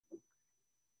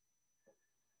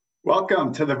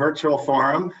Welcome to the virtual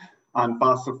forum on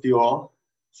fossil fuel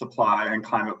supply and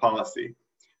climate policy.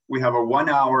 We have a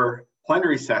 1-hour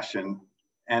plenary session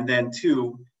and then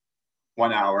two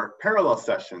 1-hour parallel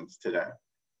sessions today.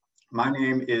 My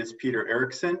name is Peter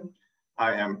Erickson.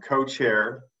 I am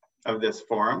co-chair of this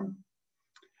forum,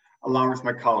 along with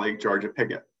my colleague, Georgia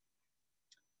Piggott.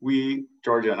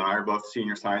 Georgia and I are both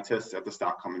senior scientists at the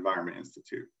Stockholm Environment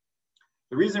Institute.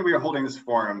 The reason we are holding this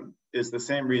forum is the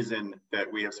same reason that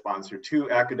we have sponsored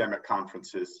two academic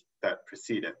conferences that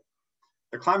precede it.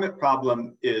 The climate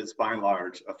problem is, by and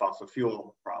large, a fossil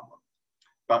fuel problem.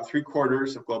 About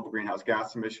 3/4 of global greenhouse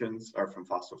gas emissions are from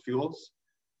fossil fuels.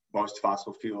 Most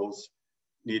fossil fuels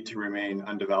need to remain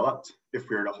undeveloped if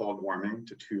we are to hold warming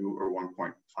to 2 or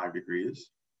 1.5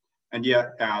 degrees. And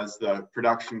yet, as the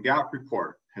Production Gap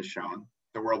Report has shown,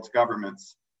 the world's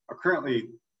governments are currently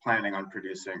planning on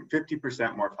producing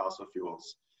 50% more fossil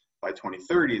fuels by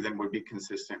 2030 than would be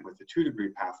consistent with the 2-degree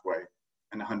pathway,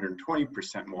 and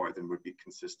 120% more than would be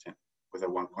consistent with a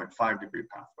 1.5-degree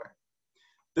pathway.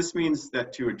 This means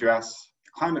that to address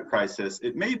the climate crisis,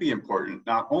 it may be important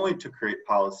not only to create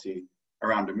policy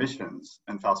around emissions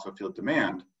and fossil fuel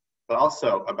demand, but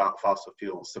also about fossil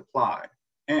fuel supply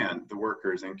and the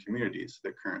workers and communities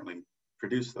that currently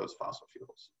produce those fossil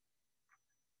fuels.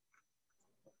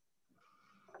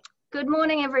 Good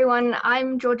morning, everyone.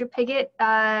 I'm Georgia Piggott.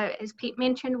 As Pete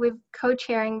mentioned, we're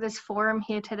co-chairing this forum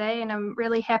here today, and I'm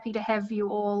really happy to have you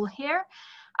all here.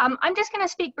 I'm just going to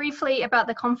speak briefly about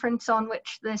the conference on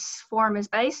which this forum is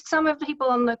based. Some of the people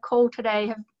on the call today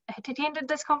have attended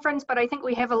this conference, but I think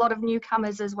we have a lot of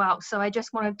newcomers as well. So I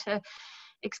just wanted to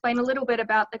explain a little bit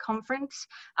about the conference.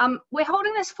 We're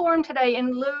holding this forum today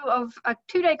in lieu of a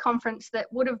 2-day conference that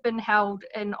would have been held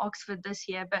in Oxford this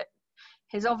year, but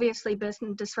has obviously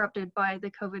been disrupted by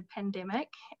the COVID pandemic.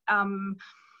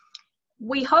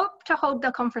 We hope to hold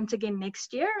the conference again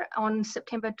next year on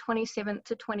September 27th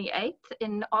to 28th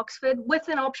in Oxford, with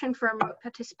an option for remote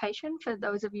participation for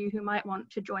those of you who might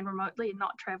want to join remotely and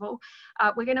not travel.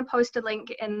 We're going to post a link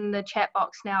in the chat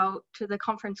box now to the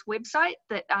conference website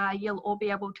that you'll all be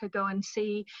able to go and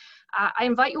see. I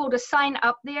invite you all to sign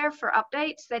up there for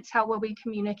updates. That's how we'll be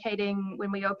communicating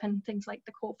when we open things like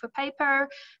the call for paper,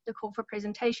 the call for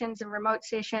presentations and remote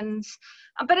sessions.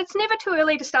 But it's never too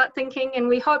early to start thinking, and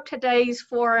we hope today's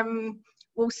forum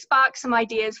will spark some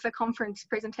ideas for conference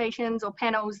presentations or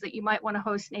panels that you might want to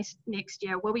host next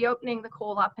year. We'll be opening the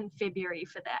call up in February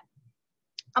for that.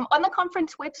 On the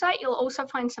conference website, you'll also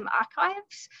find some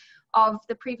archives of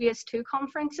the previous 2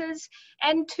 conferences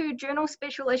and 2 journal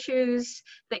special issues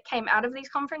that came out of these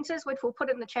conferences, which we'll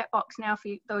put in the chat box now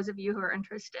for those of you who are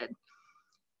interested.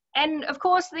 And of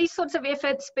course, these sorts of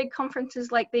efforts, big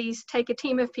conferences like these, take a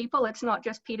team of people. It's not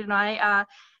just Pete and I.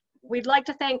 We'd like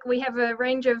to thank, we have a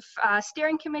range of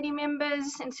steering committee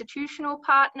members, institutional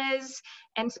partners,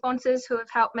 and sponsors who have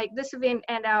helped make this event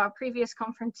and our previous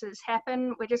conferences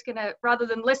happen. We're just gonna, rather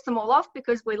than list them all off,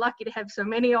 because we're lucky to have so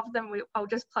many of them, I'll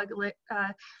just plug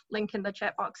a link in the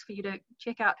chat box for you to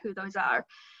check out who those are.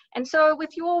 And so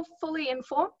with you all fully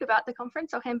informed about the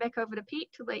conference, I'll hand back over to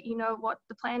Pete to let you know what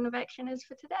the plan of action is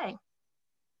for today.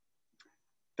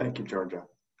 Thank you, Georgia.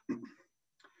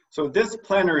 So this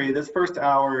plenary, this first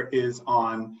hour, is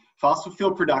on fossil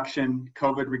fuel production,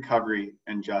 COVID recovery,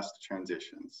 and just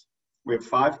transitions. We have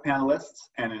 5 panelists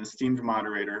and an esteemed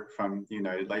moderator from the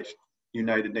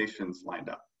United Nations lined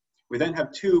up. We then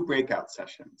have 2 breakout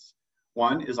sessions.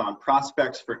 One is on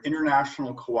prospects for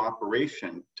international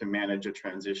cooperation to manage a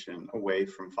transition away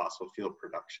from fossil fuel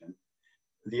production.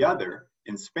 The other,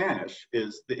 in Spanish,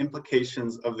 is the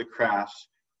implications of the crash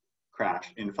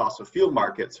in fossil fuel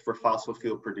markets for fossil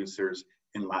fuel producers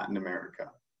in Latin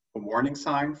America. A warning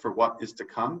sign for what is to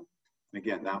come. And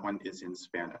again, that one is in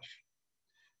Spanish.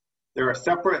 There are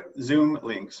separate Zoom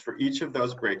links for each of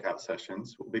those breakout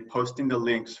sessions. We'll be posting the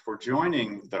links for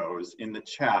joining those in the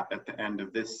chat at the end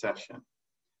of this session.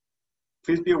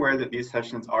 Please be aware that these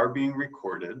sessions are being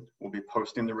recorded. We'll be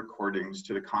posting the recordings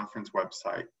to the conference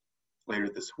website later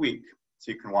this week,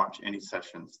 so you can watch any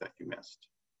sessions that you missed.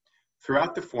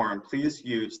 Throughout the forum, please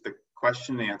use the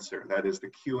question and answer, that is the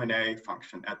Q&A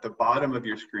function at the bottom of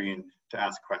your screen to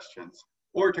ask questions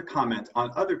or to comment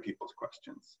on other people's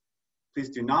questions.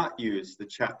 Please do not use the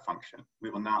chat function.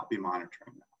 We will not be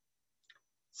monitoring that.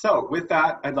 So with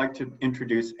that, I'd like to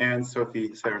introduce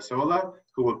Anne-Sophie Sarasola,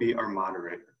 who will be our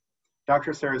moderator.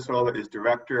 Dr. Sarasola is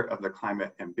director of the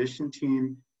Climate Ambition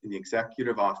Team in the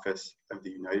Executive Office of the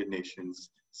United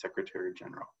Nations Secretary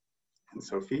General. And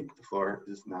Sophie, the floor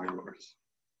is now yours.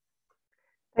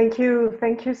 Thank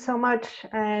you so much,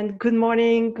 and good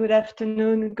morning, good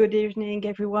afternoon, good evening,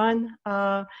 everyone.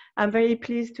 I'm very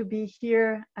pleased to be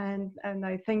here, and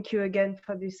I thank you again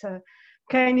for this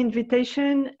kind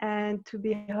invitation. And to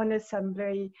be honest, I'm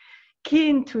very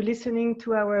keen to listening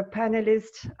to our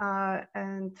panelists,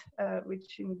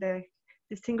 which in their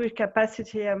distinguished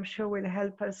capacity, I'm sure will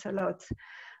help us a lot.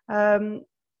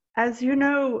 As you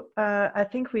know, I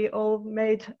think we all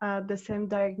made the same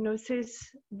diagnosis.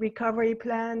 Recovery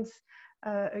plans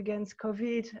against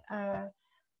COVID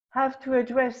have to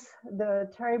address the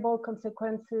terrible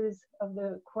consequences of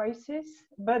the crisis,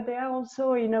 but they are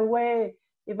also, in a way,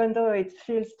 even though it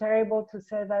feels terrible to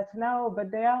say that now, but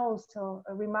they are also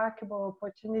a remarkable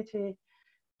opportunity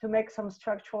to make some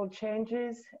structural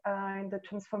changes in the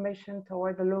transformation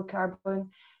toward the low carbon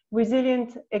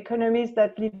resilient economies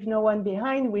that leave no one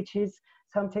behind, which is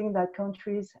something that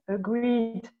countries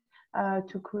agreed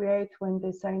to create when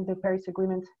they signed the Paris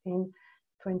Agreement in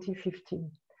 2015.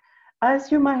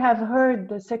 As you might have heard,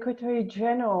 the Secretary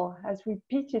General has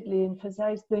repeatedly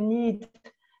emphasized the need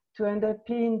to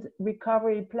underpin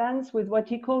recovery plans with what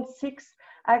he calls 6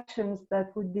 actions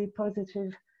that would be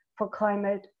positive for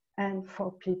climate and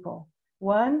for people.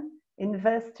 1,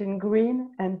 invest in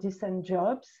green and decent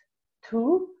jobs.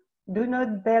 2, do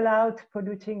not bail out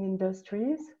polluting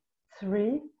industries.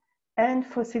 3, end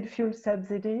fossil fuel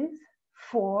subsidies.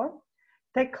 4,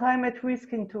 take climate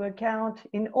risk into account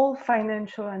in all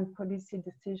financial and policy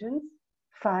decisions.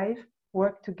 5,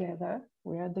 work together.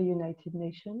 We are the United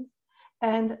Nations.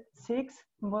 And 6,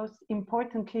 most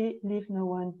importantly, leave no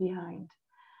one behind.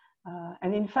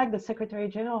 And in fact, the Secretary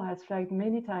General has flagged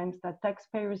many times that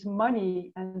taxpayers'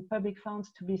 money and public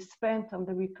funds to be spent on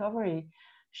the recovery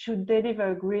should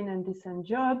deliver green and decent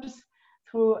jobs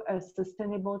through a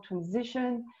sustainable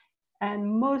transition. And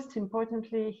most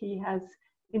importantly, he has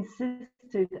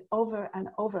insisted over and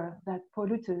over that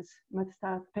polluters must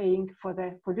start paying for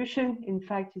their pollution. In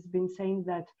fact, he's been saying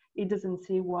that he doesn't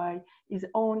see why his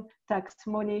own tax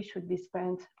money should be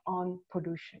spent on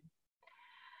pollution.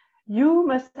 You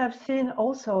must have seen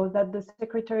also that the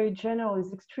Secretary General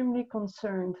is extremely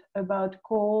concerned about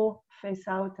coal phase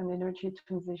out and energy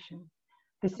transition.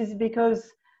 This is because,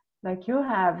 like you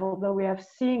have, although we are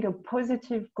seeing a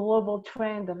positive global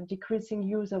trend of decreasing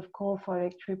use of coal for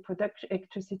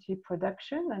electricity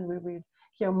production, and we will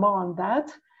hear more on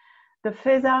that, the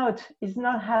phase out is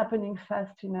not happening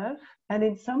fast enough. And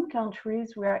in some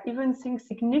countries, we are even seeing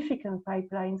significant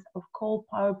pipelines of coal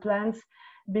power plants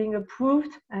being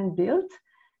approved and built,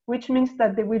 which means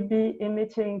that they will be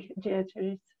emitting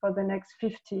GHGs for the next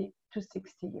 50 to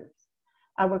 60 years.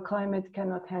 Our climate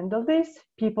cannot handle this,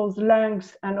 people's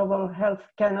lungs and overall health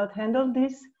cannot handle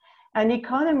this, and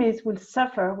economies will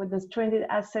suffer with the stranded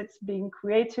assets being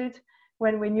created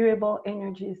when renewable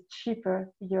energy is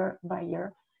cheaper year by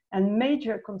year, and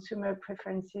major consumer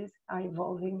preferences are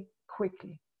evolving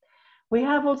quickly. We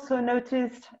have also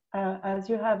noticed, as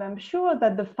you have, I'm sure,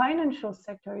 that the financial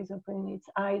sector is opening its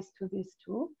eyes to this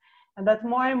too, and that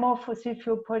more and more fossil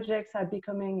fuel projects are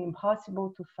becoming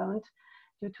impossible to fund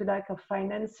due to lack of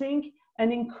financing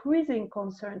and increasing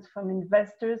concerns from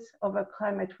investors over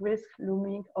climate risk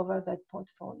looming over their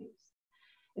portfolios.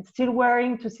 It's still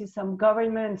worrying to see some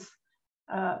governments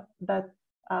that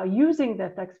are using their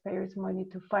taxpayers' money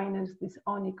to finance these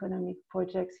uneconomic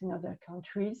projects in other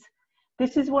countries.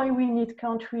 This is why we need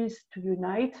countries to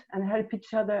unite and help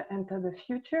each other enter the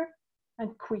future,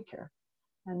 and quicker.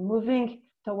 And moving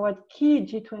toward key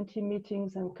G20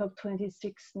 meetings and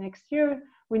COP26 next year,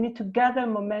 we need to gather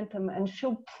momentum and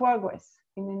show progress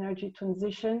in energy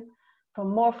transition from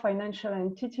more financial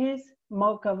entities,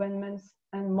 more governments,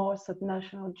 and more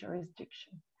subnational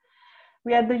jurisdiction.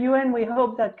 We at the UN, we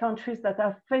hope that countries that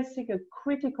are facing a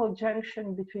critical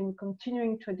junction between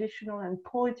continuing traditional and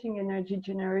polluting energy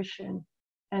generation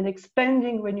and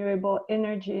expanding renewable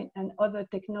energy and other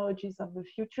technologies of the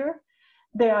future.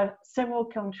 There are several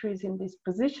countries in this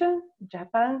position: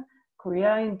 Japan,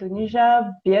 Korea,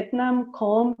 Indonesia, Vietnam,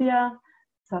 Colombia,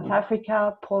 South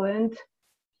Africa, Poland.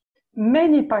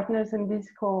 Many partners in this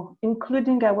call,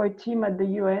 including our team at the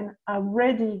UN, are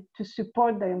ready to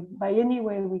support them by any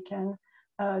way we can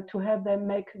to help them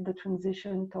make the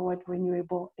transition toward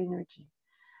renewable energy.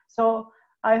 So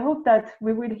I hope that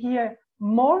we will hear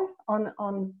more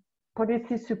on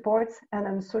policy supports and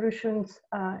on solutions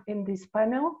in this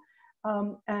panel.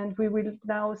 And we will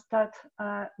now start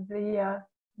the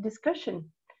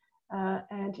discussion.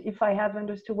 And if I have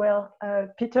understood well,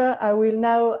 Peter, I will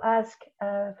now ask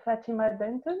Fatima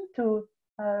Denton to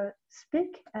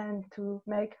speak and to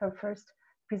make her first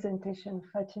presentation.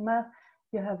 Fatima,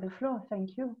 you have the floor.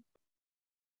 Thank you.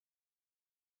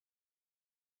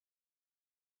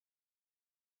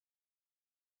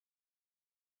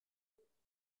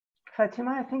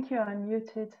 Fatima, I think you're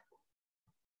unmuted.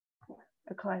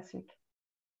 A classic.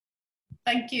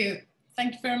 Thank you.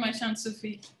 Thank you very much,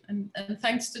 Anne-Sophie. And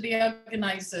thanks to the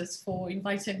organizers for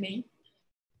inviting me.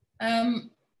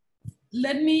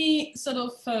 Let me sort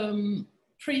of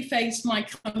preface my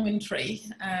commentary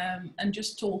and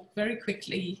just talk very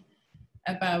quickly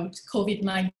about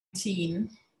COVID-19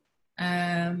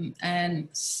 and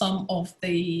some of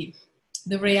the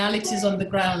realities on the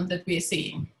ground that we're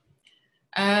seeing.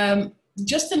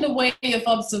 Just in the way of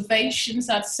observations,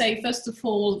 I'd say, first of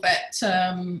all, that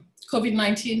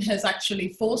COVID-19 has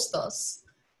actually forced us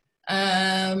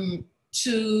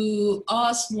to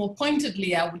ask more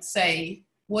pointedly, I would say,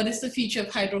 what is the future of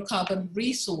hydrocarbon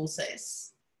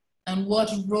resources and what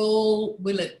role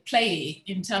will it play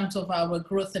in terms of our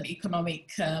growth and economic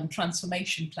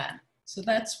transformation plan? So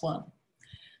that's one.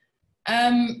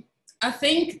 I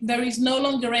think there is no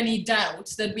longer any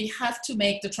doubt that we have to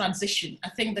make the transition.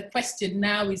 I think the question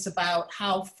now is about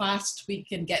how fast we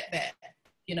can get there,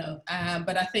 you know,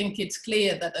 but I think it's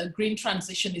clear that a green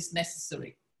transition is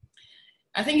necessary.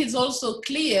 I think it's also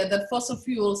clear that fossil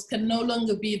fuels can no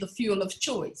longer be the fuel of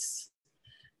choice.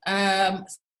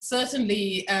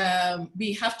 Certainly,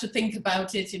 we have to think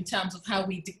about it in terms of how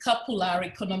we decouple our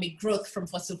economic growth from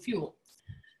fossil fuel.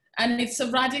 And it's a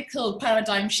radical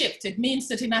paradigm shift. It means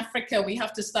that in Africa, we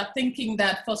have to start thinking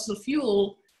that fossil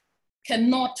fuel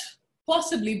cannot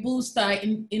possibly boost our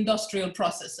industrial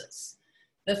processes.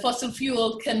 The fossil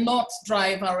fuel cannot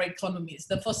drive our economies.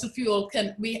 The fossil fuel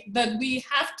let me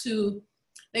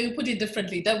put it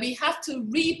differently, that we have to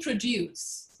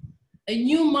reproduce a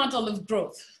new model of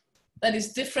growth that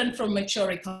is different from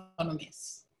mature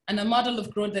economies and a model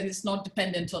of growth that is not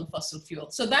dependent on fossil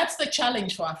fuel. So that's the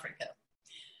challenge for Africa.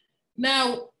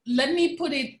 Now, let me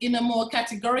put it in a more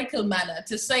categorical manner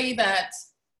to say that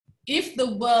if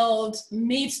the world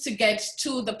needs to get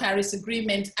to the Paris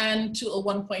Agreement and to a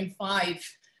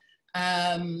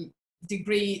 1.5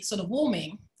 degree sort of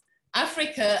warming,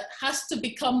 Africa has to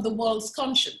become the world's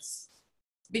conscience.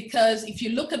 Because if you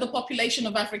look at the population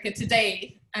of Africa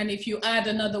today, and if you add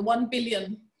another 1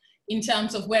 billion in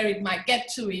terms of where it might get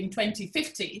to in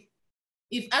 2050,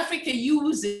 if Africa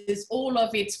uses all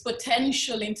of its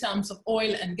potential in terms of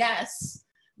oil and gas,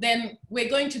 then we're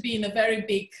going to be in a very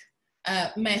big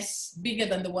mess, bigger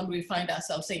than the one we find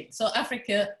ourselves in. So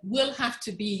Africa will have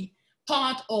to be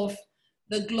part of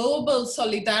the global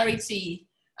solidarity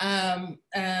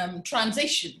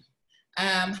transition,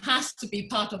 has to be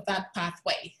part of that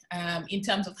pathway in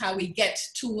terms of how we get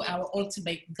to our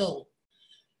ultimate goal.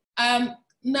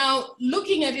 Now,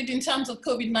 looking at it in terms of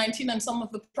COVID-19 and some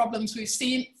of the problems we've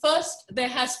seen, first, there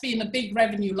has been a big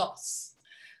revenue loss.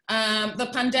 The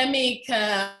pandemic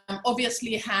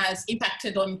obviously has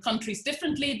impacted on countries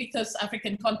differently because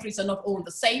African countries are not all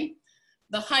the same.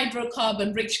 The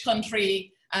hydrocarbon-rich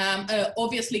country are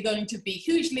obviously going to be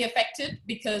hugely affected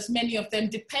because many of them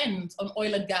depend on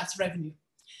oil and gas revenue.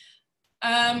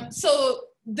 So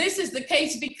this is the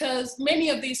case because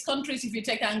many of these countries, if you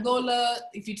take Angola,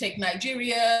 if you take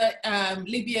Nigeria,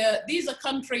 Libya, these are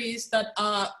countries that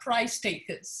are price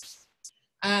takers.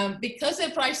 Because they're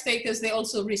price takers, they're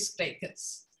also risk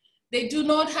takers. They do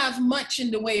not have much in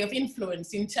the way of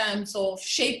influence in terms of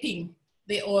shaping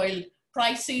the oil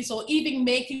prices or even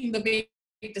making the big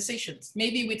decisions,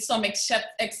 maybe with some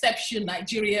exception,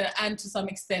 Nigeria, and to some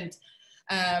extent,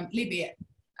 Libya.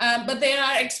 But they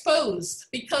are exposed,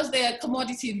 because they are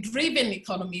commodity-driven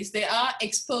economies, they are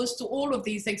exposed to all of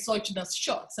these exogenous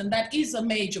shocks, and that is a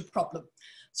major problem.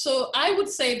 So I would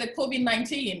say that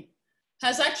COVID-19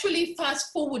 has actually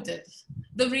fast-forwarded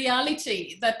the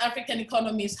reality that African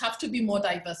economies have to be more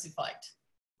diversified,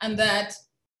 and that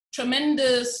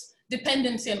tremendous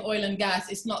dependency on oil and gas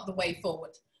is not the way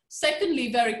forward.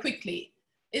 Secondly, very quickly,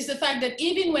 is the fact that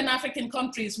even when African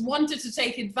countries wanted to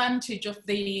take advantage of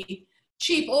the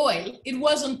cheap oil, it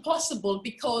wasn't possible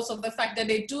because of the fact that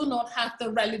they do not have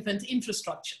the relevant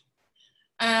infrastructure.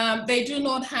 They do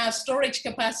not have storage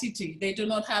capacity. They do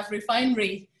not have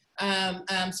refinery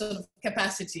sort of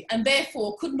capacity, and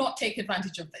therefore could not take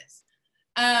advantage of this.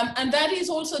 And that is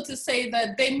also to say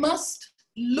that they must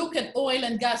look at oil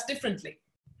and gas differently.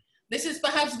 This is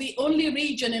perhaps the only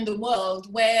region in the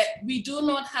world where we do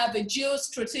not have a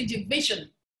geostrategic vision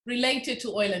related to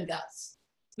oil and gas.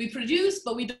 We produce,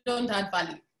 but we don't add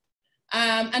value.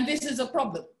 And this is a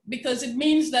problem because it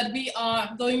means that we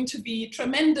are going to be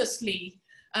tremendously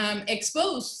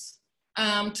exposed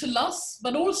to loss,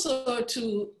 but also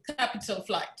to capital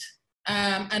flight.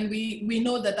 And we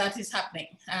know that that is happening,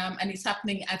 and it's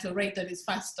happening at a rate that is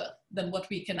faster than what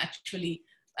we can actually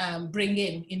bring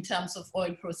in terms of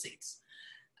oil proceeds.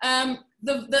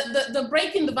 The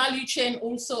break in the value chain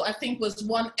also, I think, was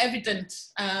one evident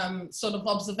sort of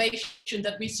observation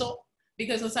that we saw,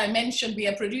 because as I mentioned, we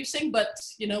are producing, but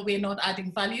we're not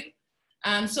adding value.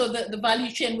 So the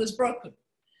value chain was broken.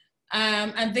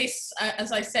 And this,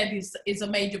 as I said, is a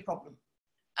major problem.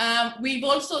 We've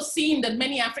also seen that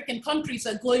many African countries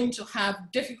are going to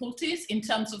have difficulties in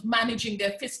terms of managing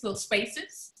their fiscal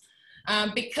spaces,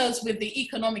 because with the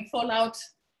economic fallout,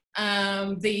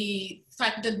 the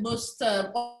fact that most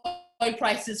oil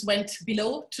prices went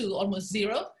below to almost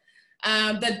zero,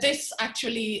 that this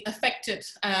actually affected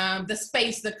the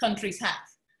space that countries have.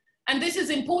 And this is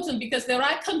important because there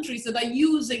are countries that are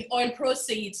using oil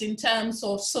proceeds in terms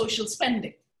of social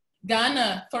spending.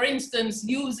 Ghana, for instance,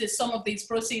 uses some of these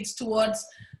proceeds towards,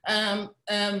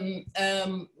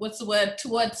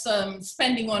 towards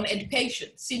spending on education,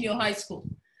 senior high school.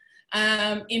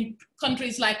 In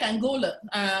countries like Angola,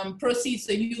 proceeds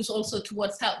are used also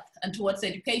towards health and towards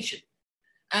education.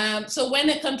 So when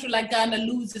a country like Ghana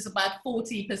loses about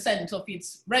 40% of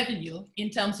its revenue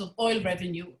in terms of oil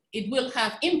revenue, it will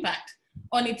have impact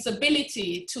on its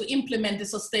ability to implement the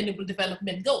Sustainable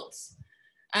Development Goals.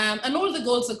 And all the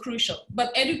goals are crucial,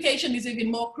 but education is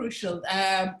even more crucial.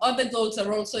 Other goals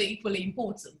are also equally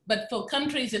important. But for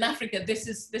countries in Africa, this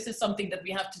is something that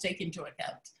we have to take into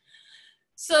account.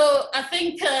 So I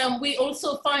think we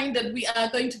also find that we are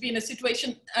going to be in a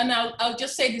situation, and I'll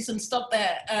just say this and stop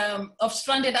there, of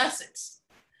stranded assets.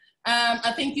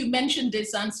 I think you mentioned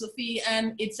this, Anne-Sophie,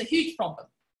 and it's a huge problem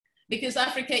because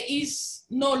Africa is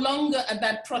no longer at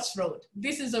that crossroad.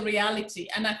 This is a reality.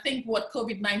 And I think what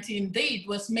COVID-19 did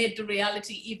was made the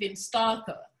reality even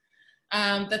starker,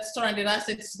 that stranded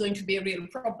assets is going to be a real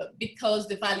problem because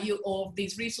the value of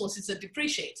these resources are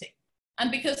depreciating. And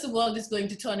because the world is going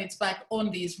to turn its back on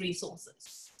these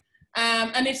resources.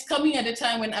 And it's coming at a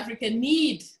time when Africa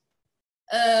needs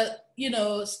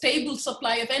stable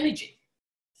supply of energy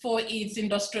for its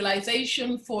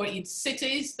industrialization, for its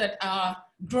cities that are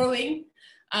growing,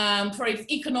 for its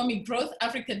economic growth.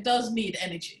 Africa does need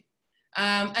energy.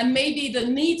 And maybe the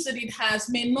needs that it has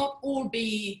may not all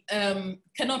be,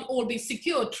 cannot all be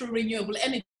secured through renewable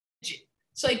energy.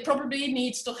 So it probably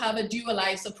needs to have a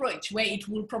dualized approach where it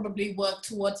will probably work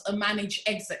towards a managed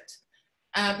exit.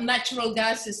 Natural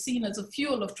gas is seen as a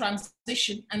fuel of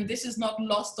transition, and this is not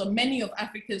lost on many of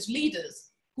Africa's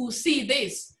leaders who see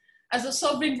this as a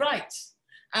sovereign right.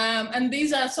 And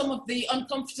these are some of the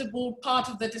uncomfortable part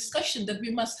of the discussion that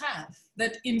we must have,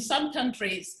 that in some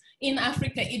countries in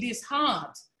Africa, it is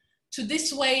hard to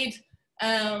dissuade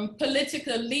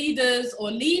political leaders or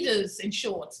leaders, in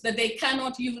short, that they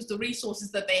cannot use the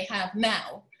resources that they have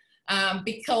now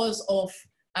because of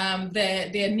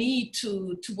their need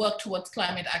to work towards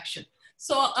climate action.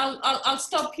 So I'll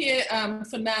stop here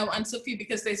for now, Anne-Sophie,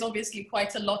 because there's obviously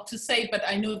quite a lot to say, but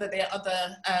I know that there are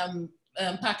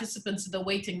other participants that are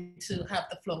waiting to have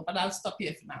the floor, but I'll stop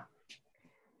here for now.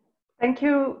 Thank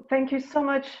you so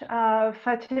much,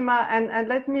 Fatima, and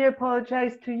let me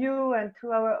apologize to you and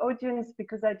to our audience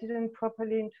because I didn't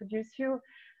properly introduce you.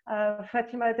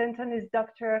 Fatima Denton is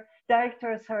director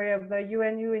of the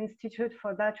UNU Institute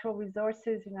for Natural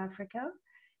Resources in Africa.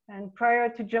 And prior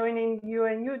to joining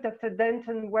UNU, Dr.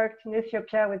 Denton worked in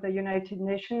Ethiopia with the United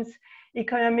Nations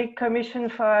Economic Commission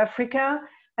for Africa.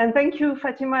 And thank you,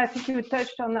 Fatima, I think you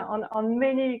touched on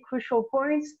many crucial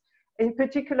points. In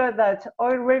particular, that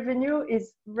oil revenue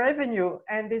is revenue,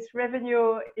 and this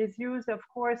revenue is used, of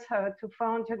course, to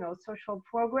fund, social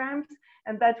programs,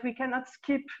 and that we cannot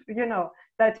skip,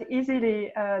 that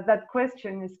easily, that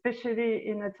question, especially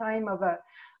in a time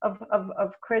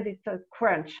of credit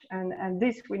crunch, and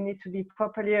this we need to be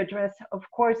properly addressed. Of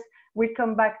course, we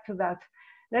come back to that.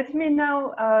 Let me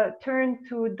now turn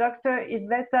to Dr.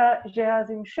 Iveta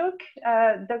Gerazimchuk.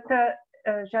 Dr.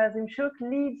 Gerazimchuk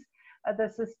leads the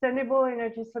Sustainable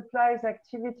Energy Supplies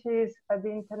activities at the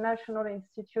International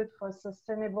Institute for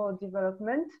Sustainable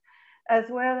Development, as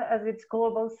well as its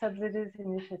Global Subsidies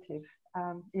Initiative.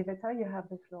 Iveta, you have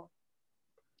the floor.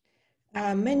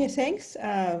 Many thanks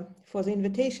for the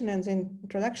invitation and the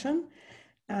introduction.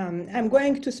 I'm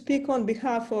going to speak on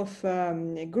behalf of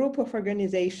a group of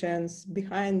organizations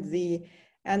behind the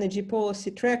Energy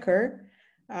Policy Tracker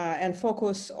and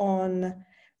focus on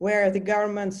where the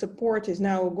government support is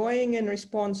now going in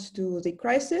response to the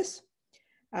crisis.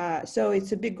 So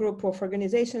it's a big group of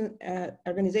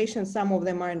organizations. Some of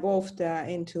them are involved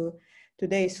into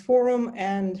today's forum,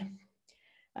 and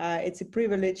it's a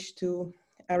privilege to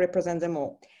represent them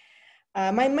all.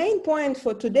 My main point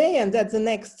for today, and that's the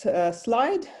next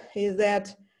slide, is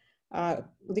that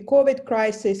the COVID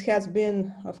crisis has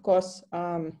been, of course,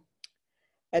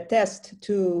 a test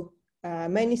to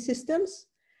many systems.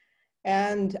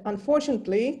 And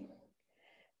unfortunately,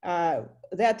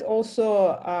 that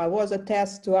also was a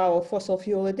test to our fossil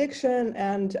fuel addiction,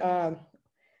 and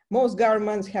most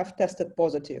governments have tested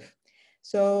positive.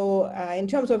 So in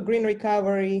terms of green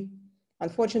recovery,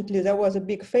 unfortunately, there was a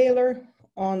big failure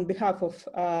on behalf of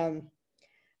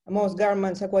most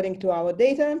governments according to our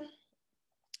data.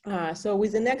 So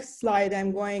with the next slide,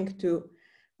 I'm going to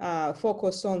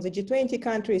focus on the G20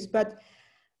 countries, but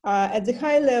at the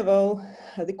high level,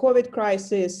 the COVID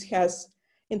crisis has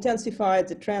intensified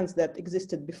the trends that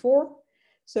existed before.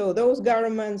 So those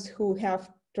governments who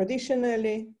have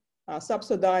traditionally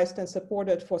subsidized and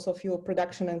supported fossil fuel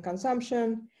production and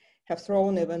consumption have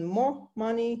thrown even more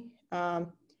money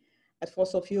at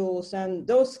fossil fuels. And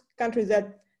those countries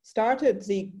that started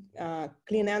the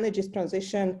clean energy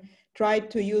transition tried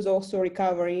to use also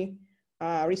recovery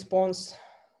response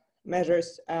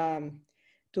measures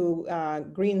to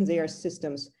green their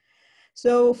systems.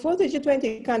 So for the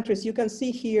G20 countries, you can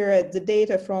see here the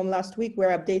data from last week.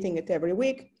 We're updating it every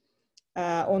week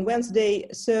on Wednesday.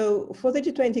 So for the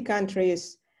G20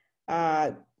 countries,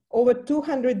 over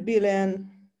 200 billion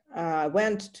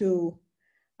went to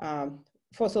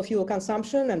fossil fuel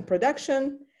consumption and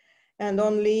production, and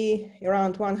only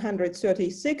around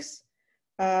 136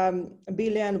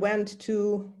 billion went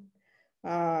to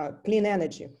clean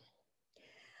energy.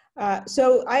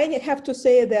 So I have to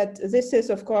say that this is,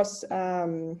 of course,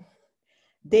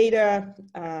 data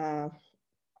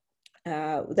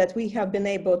that we have been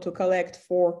able to collect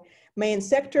for main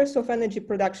sectors of energy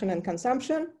production and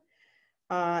consumption.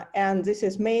 And this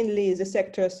is mainly the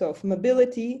sectors of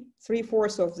mobility.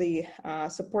 3/4 of the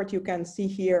support you can see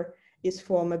here is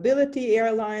for mobility,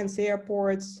 airlines,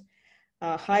 airports,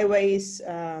 highways,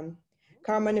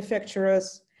 car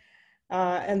manufacturers.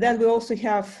 And then we also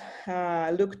have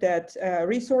looked at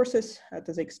resources at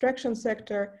the extraction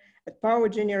sector, at power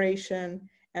generation,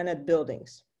 and at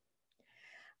buildings.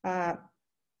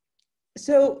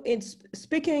 So it's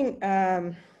speaking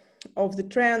of the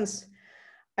trends,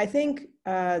 I think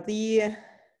the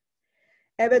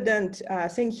evident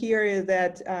thing here is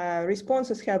that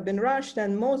responses have been rushed,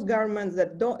 and most governments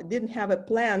that didn't have a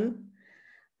plan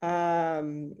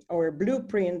or a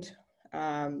blueprint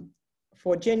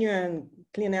for genuine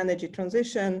clean energy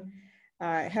transition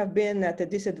have been at a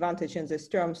disadvantage in these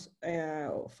terms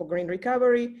for green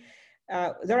recovery.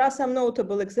 There are some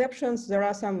notable exceptions. There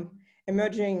are some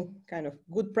emerging kind of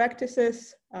good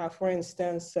practices. For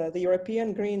instance, the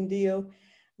European Green Deal.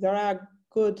 There are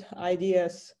good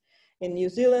ideas in New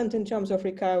Zealand in terms of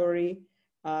recovery,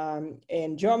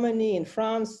 in Germany, in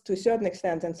France, to a certain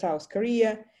extent in South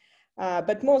Korea.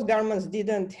 But most governments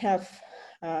didn't have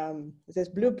this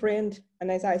blueprint.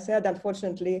 And as I said,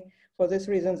 unfortunately, for this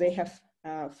reason, they have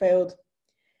failed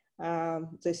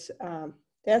this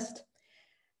test.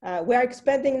 We're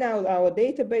expanding now our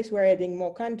database. We're adding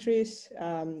more countries.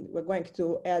 We're going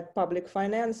to add public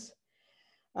finance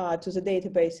to the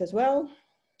database as well.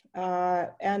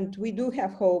 And we do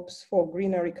have hopes for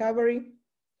greener recovery.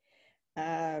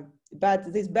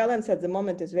 But this balance at the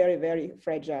moment is very, very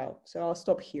fragile. So I'll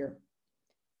stop here.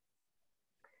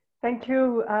 Thank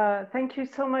you. Thank you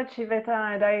so much, Iveta.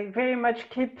 And I very much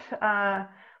keep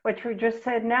what you just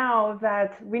said now,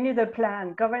 that we need a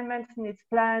plan. Governments need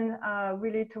a plan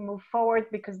really to move forward,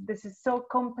 because this is so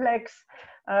complex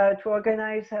to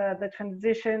organize the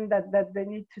transition that they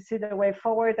need to see the way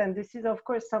forward. And this is, of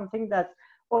course, something that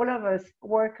all of us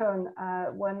work on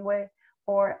one way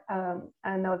or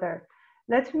another.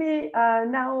 Let me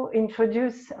now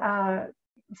introduce,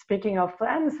 speaking of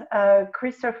plans,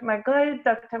 Christophe McGlade.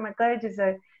 Dr. McGlade is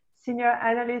a senior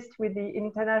analyst with the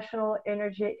International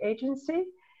Energy Agency,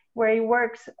 where he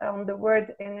works on the World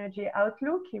Energy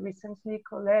Outlook. He recently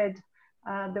co-led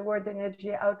the World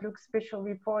Energy Outlook special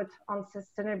report on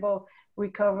sustainable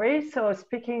recovery. So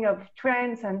speaking of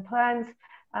trends and plans,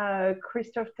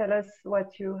 Christophe, tell us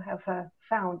what you have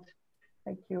found.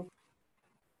 Thank you.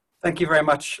 Thank you very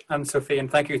much, Anne-Sophie,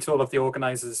 and thank you to all of the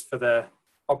organizers for the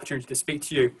opportunity to speak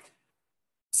to you.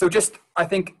 So just, I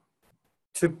think,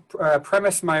 to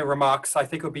premise my remarks, I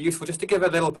think it would be useful just to give a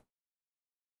little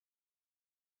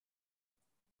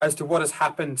as to what has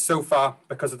happened so far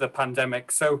because of the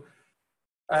pandemic. So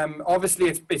obviously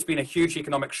it's been a huge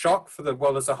economic shock for the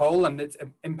world as a whole, and it's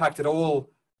impacted all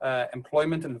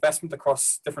employment and investment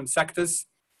across different sectors.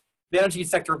 The energy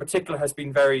sector in particular has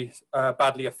been very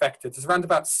badly affected. There's around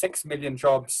about 6 million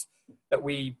jobs that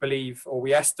we believe, or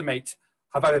we estimate,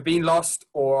 have either been lost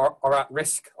or are at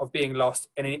risk of being lost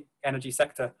in the energy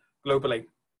sector globally.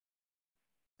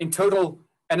 In total,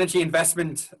 energy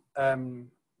investment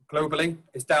globally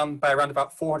is down by around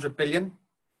about 400 billion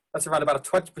That's around about a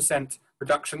 20%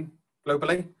 reduction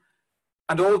globally.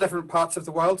 And all different parts of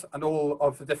the world and all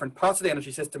of the different parts of the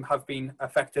energy system have been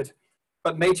affected.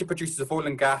 But major producers of oil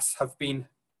and gas have seen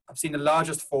the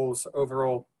largest falls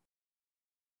overall.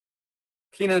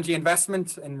 Clean energy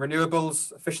investment in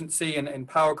renewables, efficiency in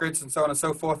power grids and so on and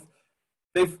so forth,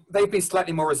 they've been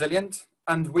slightly more resilient.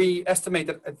 And we estimate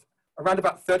that around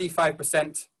about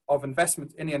 35% of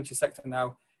investment in the energy sector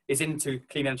now is into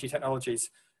clean energy technologies.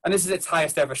 And this is its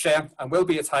highest ever share and will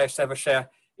be its highest ever share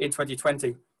in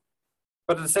 2020.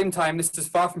 But at the same time, this is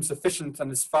far from sufficient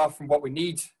and is far from what we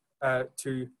need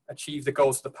to achieve the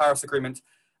goals of the Paris Agreement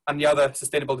and the other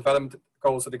sustainable development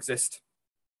goals that exist.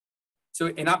 So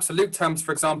in absolute terms,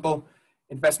 for example,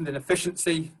 investment in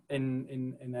efficiency,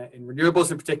 in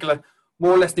renewables in particular,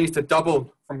 more or less needs to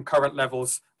double from current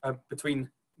levels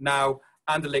between now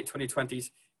and the late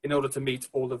 2020s in order to meet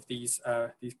all of these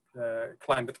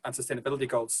climate and sustainability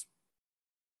goals.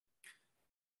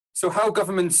 So how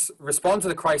governments respond to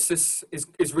the crisis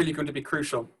is really going to be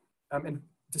crucial. And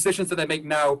decisions that they make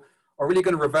now are really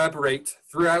going to reverberate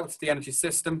throughout the energy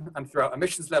system and throughout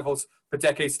emissions levels for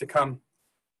decades to come.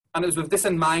 And it was with this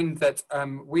in mind that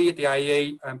we at the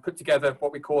IEA put together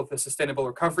what we call the Sustainable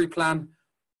Recovery Plan,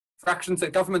 for actions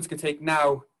that governments can take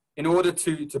now in order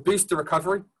to boost the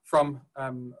recovery from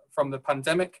the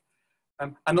pandemic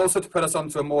and also to put us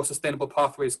onto a more sustainable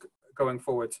pathways going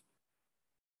forward.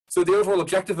 So the overall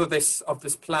objective of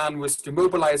this plan was to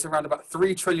mobilize around about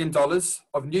 $3 trillion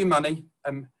of new money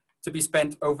to be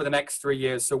spent over the next 3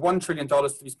 years. So $1 trillion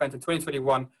to be spent in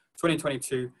 2021,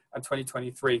 2022, and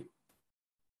 2023.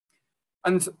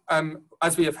 And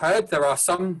as we have heard, there are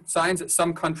some signs that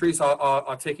some countries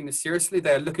are taking this seriously.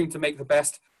 They're looking to make the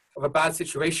best of a bad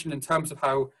situation in terms of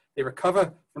how they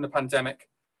recover from the pandemic.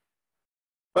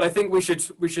 But I think we should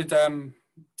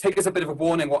take as a bit of a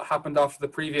warning what happened after the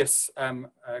previous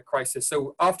crisis.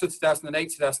 So after 2008,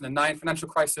 2009 financial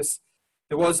crisis,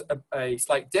 there was a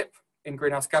slight dip in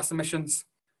greenhouse gas emissions.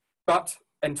 But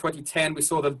in 2010, we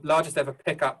saw the largest ever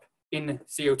pickup in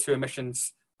CO2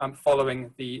 emissions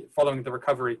following the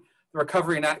recovery. The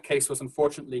recovery in that case was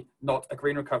unfortunately not a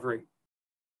green recovery.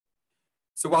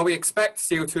 So while we expect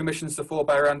CO2 emissions to fall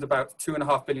by around about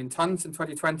 2.5 billion tons in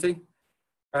 2020,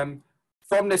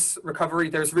 from this recovery,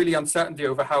 there's really uncertainty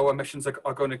over how emissions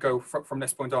are going to go from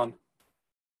this point on.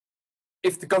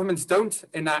 If the governments don't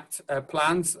enact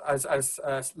plans as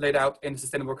laid out in the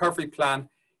Sustainable Recovery Plan,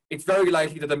 it's very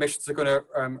likely that emissions are going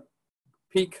to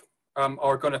peak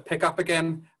are going to pick up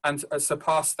again and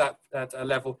surpass that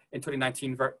level in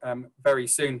 2019 very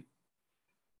soon.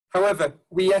 However,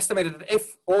 we estimated that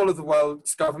if all of the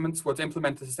world's governments were to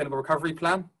implement the Sustainable Recovery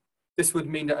Plan, this would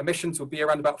mean that emissions would be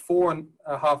around about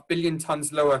 4.5 billion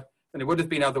tons lower than it would have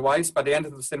been otherwise by the end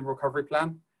of the Sustainable Recovery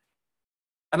Plan.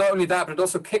 And not only that, but it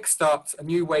also kickstarts a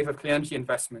new wave of clean energy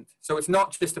investment. So it's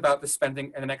not just about the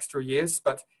spending in the next 3 years,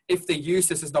 but if they use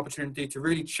this as an opportunity to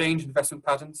really change investment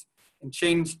patterns and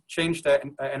change their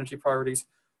energy priorities,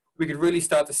 we could really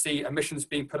start to see emissions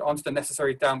being put onto the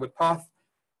necessary downward path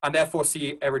and therefore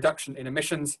see a reduction in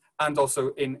emissions and also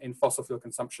in fossil fuel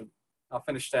consumption. I'll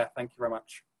finish there. Thank you very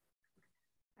much.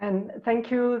 And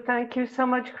thank you so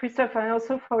much, Christophe, and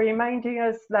also for reminding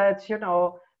us that, you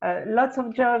know, lots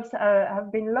of jobs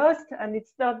have been lost, and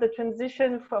it's not the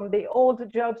transition from the old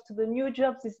jobs to the new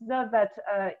jobs. It's not that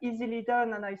easily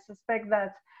done, and I suspect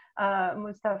that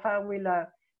Mustafa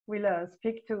will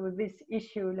speak to this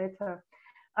issue later.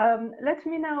 Let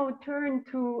me now turn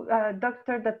to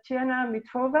Dr. Tatiana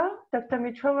Mitrova. Dr.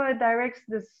 Mitrova directs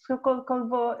the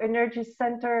Sokolkovo Energy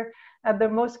Center at the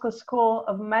Moscow School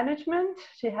of Management.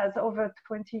 She has over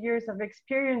 20 years of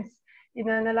experience in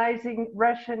analyzing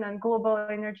Russian and global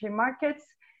energy markets,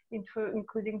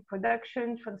 including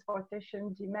production,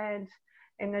 transportation, demand,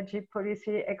 energy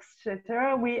policy,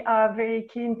 etc. We are very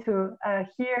keen to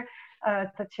hear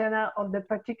Tatiana on the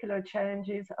particular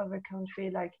challenges of a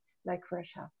country like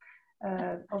Russia.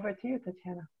 Over to you,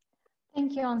 Tatiana.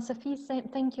 Thank you, Anne-Sophie.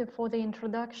 Thank you for the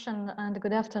introduction and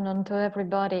good afternoon to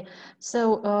everybody.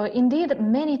 So indeed,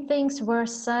 many things were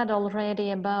said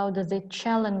already about the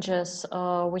challenges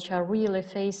which are really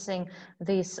facing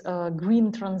this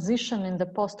green transition in the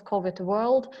post-COVID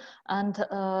world. And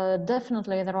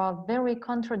definitely there are very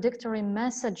contradictory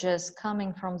messages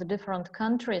coming from the different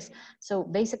countries. So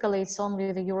basically it's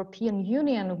only the European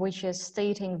Union which is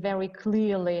stating very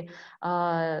clearly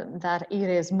that it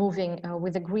is moving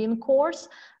with a green course.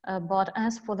 But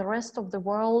as for the rest of the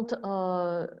world,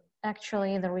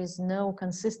 actually there is no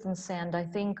consistency, and I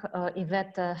think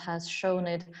Yvette has shown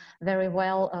it very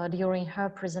well during her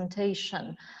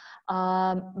presentation.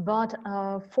 But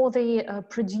for the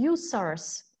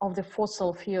producers of the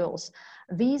fossil fuels,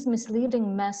 these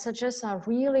misleading messages are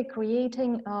really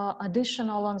creating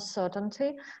additional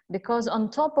uncertainty, because on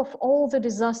top of all the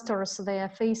disasters they are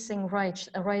facing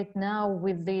right now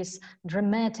with this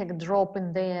dramatic drop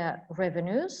in their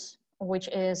revenues, which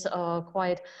is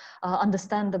quite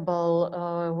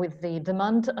understandable with the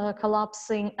demand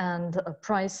collapsing and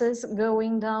prices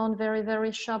going down very,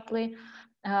 very sharply.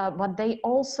 But they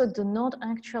also do not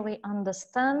actually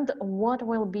understand what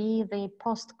will be the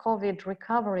post-COVID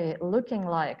recovery looking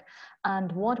like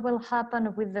and what will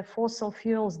happen with the fossil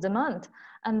fuels demand.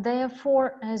 And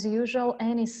therefore, as usual,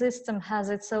 any system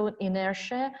has its own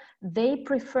inertia. They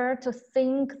prefer to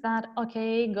think that,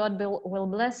 okay, God will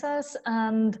bless us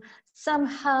and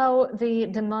somehow the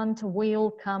demand will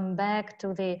come back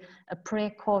to the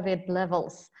pre-COVID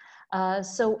levels.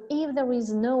 So if there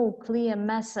is no clear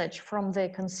message from the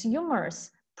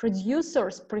consumers,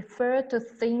 producers prefer to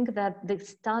think that the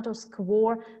status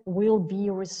quo will be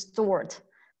restored.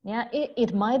 Yeah,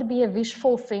 it might be a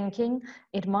wishful thinking,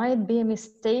 it might be a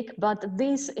mistake, but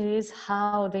this is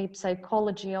how the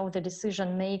psychology of the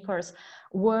decision makers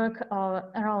work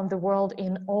around the world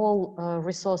in all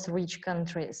resource-rich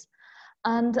countries.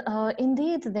 And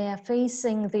indeed, they are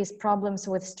facing these problems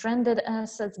with stranded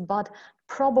assets, but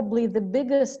probably the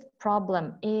biggest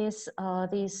problem is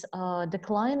this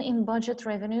decline in budget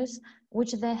revenues,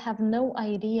 which they have no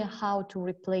idea how to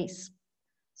replace.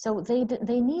 So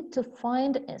they need to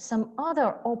find some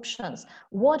other options.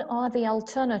 What are the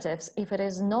alternatives? If it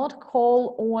is not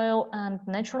coal, oil, and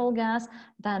natural gas,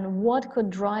 then what could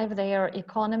drive their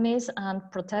economies and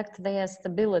protect their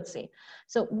stability?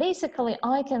 So basically,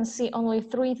 I can see only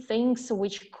three things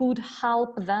which could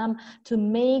help them to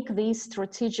make these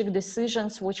strategic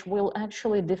decisions, which will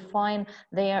actually define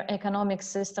their economic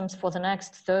systems for the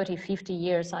next 30, 50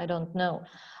 years, I don't know.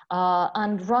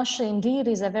 And Russia indeed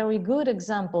is a very good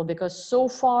example, because so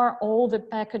far all the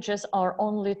packages are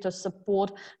only to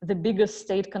support the biggest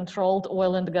state-controlled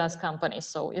oil and gas companies,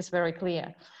 so it's very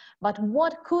clear. But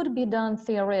what could be done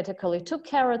theoretically? Two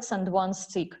carrots and one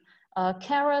stick.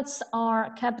 Carrots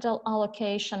are capital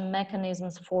allocation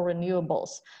mechanisms for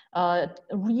renewables,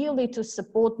 really to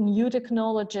support new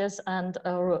technologies and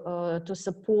to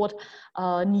support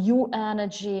new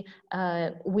energy.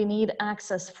 We need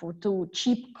access to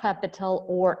cheap capital,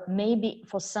 or maybe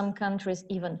for some countries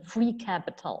even free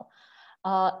capital.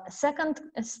 Second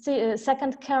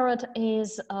carrot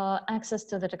is access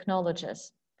to the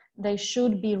technologies. They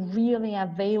should be really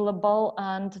available,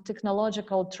 and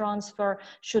technological transfer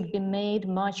should be made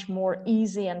much more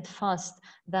easy and fast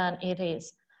than it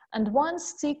is. And one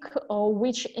stick,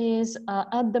 which is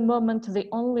at the moment the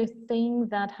only thing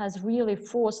that has really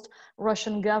forced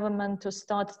Russian government to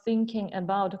start thinking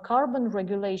about carbon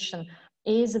regulation,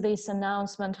 is this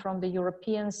announcement from the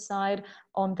European side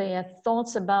on their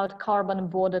thoughts about carbon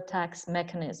border tax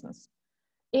mechanisms.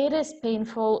 It is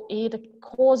painful, it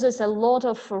causes a lot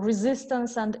of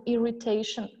resistance and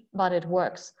irritation, but it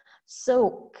works.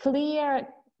 So clear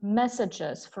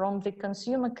messages from the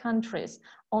consumer countries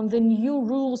on the new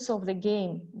rules of the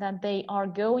game that they are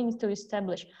going to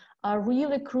establish are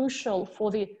really crucial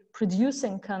for the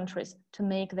producing countries to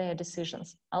make their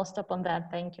decisions. I'll stop on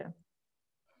that. Thank you.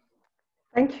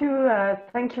 Thank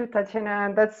you, Tatiana.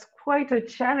 And that's quite a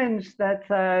challenge that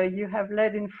you have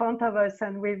laid in front of us,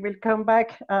 and we will come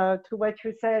back to what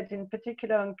you said, in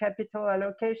particular on capital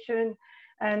allocation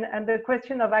and the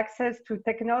question of access to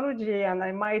technology. And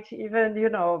I might even,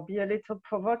 be a little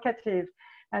provocative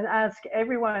and ask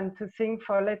everyone to think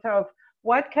for a letter of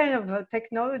what kind of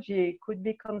technology could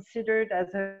be considered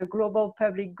as a global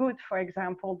public good, for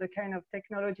example, the kind of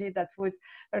technology that would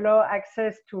allow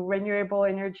access to renewable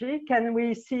energy. Can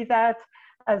we see that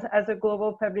as a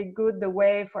global public good, the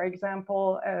way, for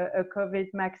example, a COVID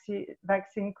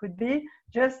vaccine could be?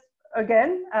 Just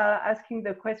again, asking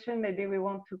the question, maybe we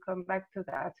want to come back to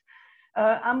that.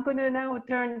 I'm going to now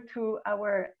turn to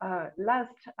our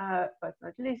last but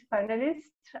not least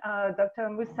panelist, Dr.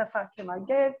 Mustafa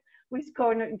Kemalged, who is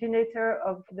coordinator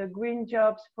of the Green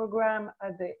Jobs program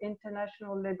at the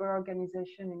International Labour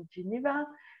Organization in Geneva,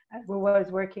 who was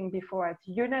working before at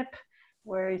UNEP,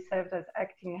 where he served as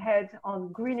acting head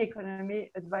on green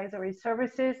economy advisory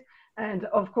services. And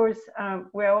of course,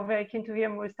 we're all very keen to hear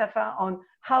Mustafa on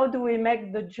how do we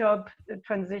make the job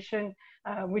transition,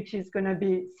 which is going to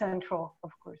be central,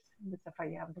 of course. Mustafa,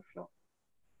 you have the floor.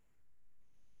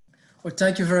 Well,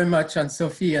 thank you very much,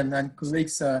 Anne-Sophie and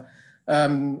colleagues.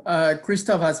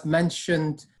 Christophe has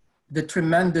mentioned the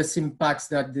tremendous impacts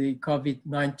that the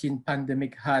COVID-19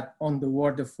 pandemic had on the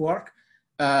world of work.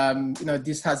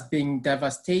 this has been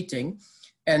devastating.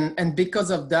 And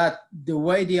because of that, the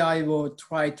way the ILO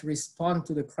tried to respond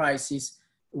to the crisis,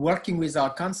 working with our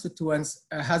constituents,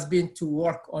 has been to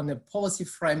work on a policy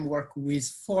framework with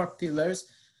 4 pillars.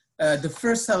 The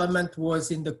first element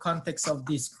was in the context of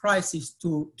this crisis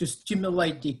to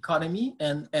stimulate the economy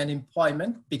and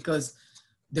employment, because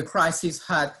the crisis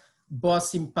had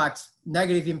both impacts,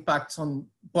 negative impacts on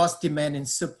both demand and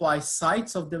supply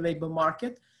sides of the labor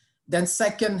market. Then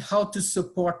second, how to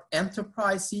support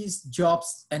enterprises,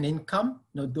 jobs and income,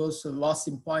 those who lost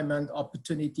employment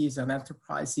opportunities and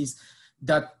enterprises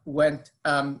that went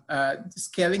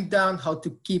scaling down, how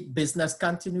to keep business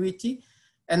continuity.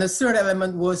 And the third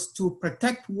element was to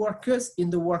protect workers in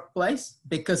the workplace,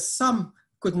 because some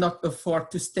could not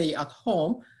afford to stay at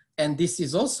home. And this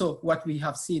is also what we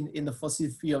have seen in the fossil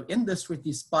fuel industry.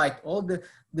 Despite all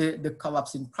the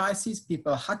collapse in prices,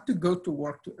 people had to go to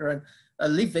work to earn a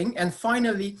living. And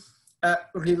finally,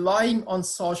 relying on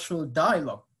social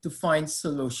dialogue to find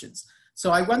solutions. So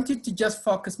I wanted to just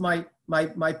focus my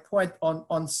point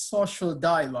on social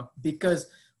dialogue, because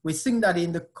we think that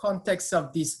in the context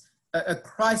of this, a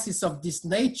crisis of this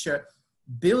nature,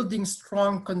 building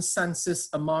strong consensus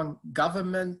among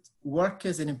government,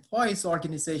 workers and employees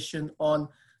organization on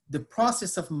the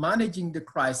process of managing the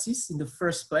crisis in the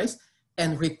first place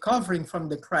and recovering from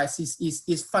the crisis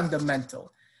is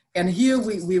fundamental. And here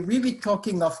we're really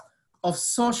talking of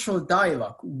social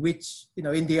dialogue, which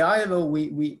in the ILO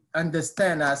we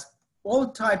understand as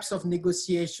all types of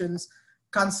negotiations,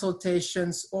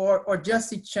 consultations, or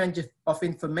just exchange of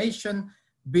information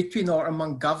between or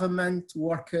among government,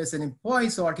 workers, and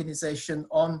employees organization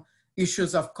on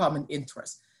issues of common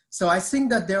interest. So I think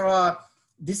that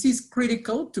this is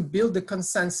critical to build the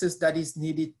consensus that is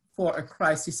needed for a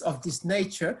crisis of this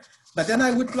nature. But then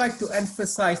I would like to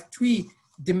emphasize 3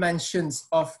 dimensions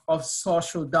of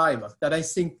social dialogue that I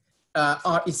think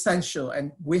are essential.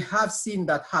 And we have seen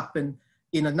that happen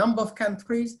in a number of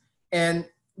countries. And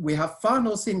we have found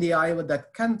also in the ILO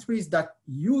that countries that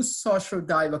use social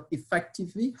dialogue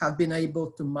effectively have been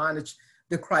able to manage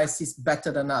the crisis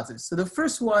better than others. So the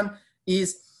first one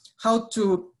is how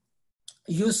to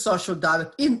use social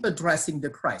dialogue in addressing the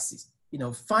crisis,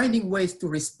 finding ways to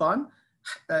respond,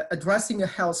 addressing a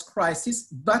health crisis,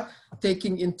 but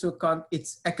taking into account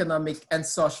its economic and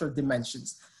social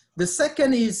dimensions. The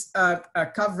second is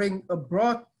covering a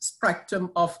broad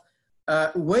spectrum of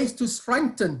ways to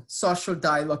strengthen social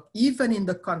dialogue, even in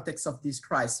the context of this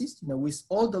crisis, with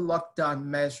all the lockdown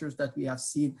measures that we have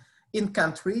seen in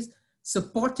countries,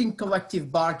 supporting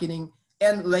collective bargaining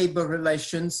and labor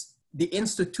relations, the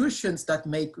institutions that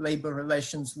make labor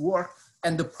relations work,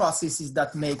 and the processes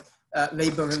that make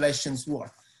labor relations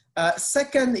work.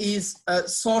 Second is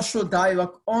social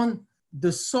dialogue on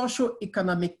the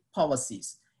socio-economic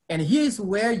policies. And here's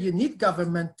where you need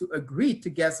government to agree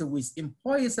together with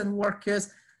employers and workers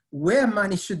where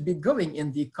money should be going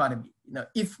in the economy.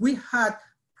 If we had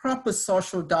proper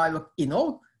social dialogue in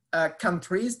all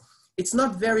countries, it's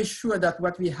not very sure that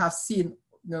what we have seen,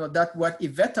 that what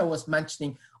Iveta was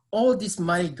mentioning, all this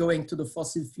money going to the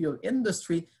fossil fuel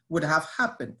industry would have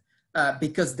happened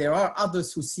because there are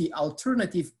others who see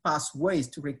alternative pathways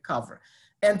to recover.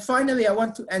 And finally, I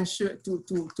want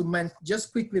to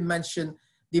just quickly mention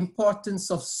the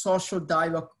importance of social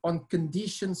dialogue on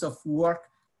conditions of work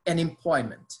and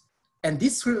employment. And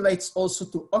this relates also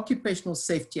to occupational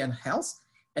safety and health.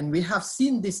 And we have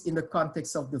seen this in the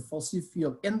context of the fossil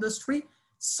fuel industry.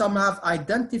 Some have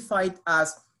identified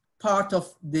as part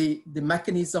of the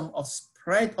mechanism of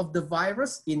spread of the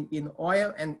virus in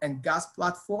oil and gas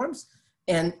platforms.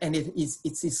 And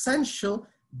it's essential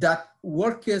that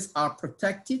workers are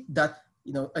protected, that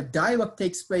a dialogue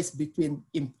takes place between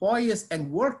employers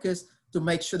and workers to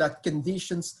make sure that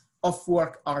conditions of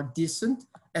work are decent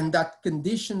and that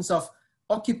conditions of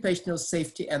occupational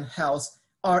safety and health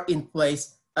are in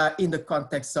place in the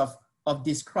context of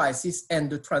this crisis and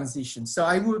the transition. So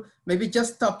I will maybe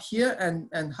just stop here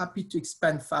and happy to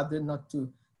expand further, not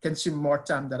to consume more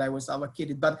time that I was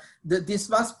allocated. But this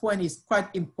last point is quite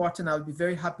important. I'll be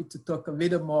very happy to talk a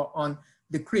little more on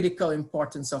the critical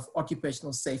importance of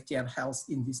occupational safety and health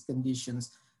in these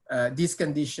conditions, this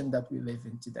condition that we live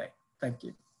in today. Thank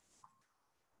you.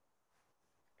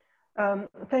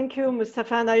 Thank you,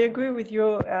 Mustafa, and I agree with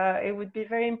you. It would be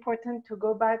very important to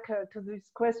go back to this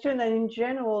question and in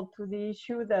general to the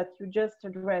issue that you just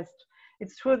addressed.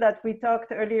 It's true that we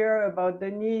talked earlier about the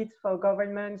need for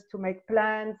governments to make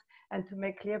plans and to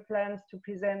make clear plans to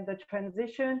present the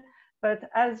transition. But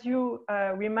as you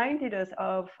reminded us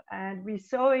of, and we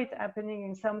saw it happening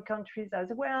in some countries as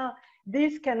well,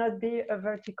 this cannot be a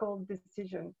vertical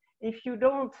decision. if you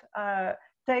don't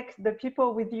take the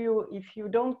people with you, if you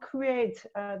don't create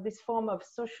this form of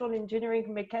social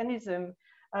engineering mechanism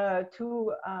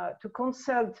to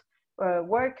consult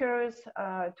workers,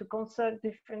 to consult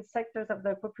different sectors of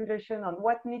the population on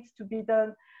what needs to be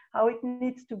done, how it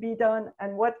needs to be done,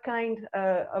 and what kind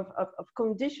of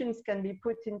conditions can be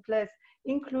put in place,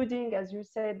 including, as you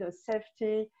said,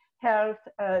 safety, health,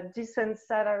 decent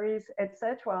salaries,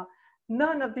 etc.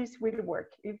 None of this will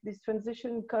work if this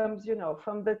transition comes, you know,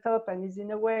 from the top and is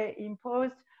in a way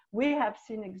imposed. We have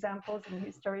seen examples in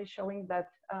history showing that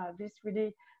this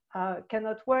really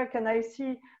cannot work. And I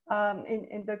see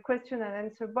in the question and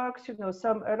answer box, you know,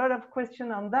 a lot of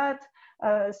question on that.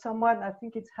 Someone, I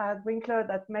think it's Had Winkler,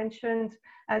 that mentioned,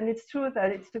 and it's true that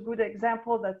it's a good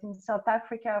example that in South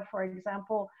Africa, for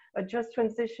example, a just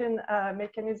transition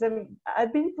mechanism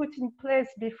had been put in place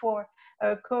before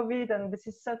COVID, and this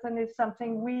is certainly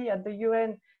something we at the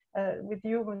UN with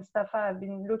you, Mustafa, have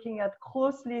been looking at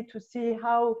closely to see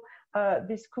how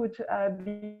this could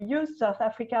be used. South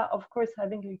Africa, of course,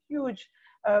 having a huge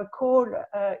coal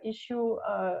issue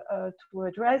to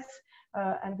address,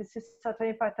 and this is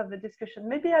certainly part of the discussion.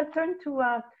 Maybe I'll turn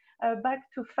to back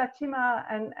to Fatima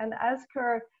and ask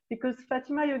her, because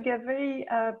Fatima, you gave very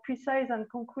precise and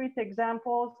concrete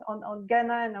examples on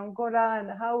Ghana and Angola and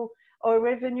how our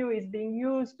revenue is being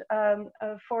used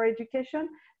for education.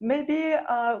 Maybe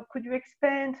could you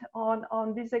expand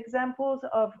on these examples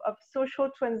of social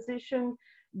transition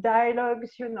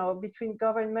dialogues, you know, between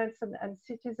governments and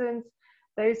citizens?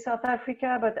 There is South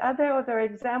Africa, but are there other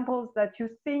examples that you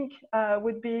think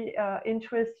would be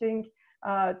interesting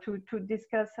to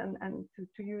discuss and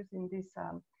to use in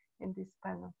this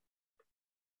panel?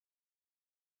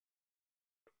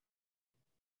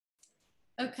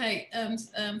 Okay,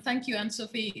 thank you,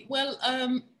 Anne-Sophie. Well,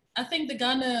 I think the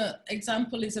Ghana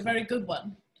example is a very good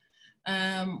one,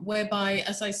 whereby,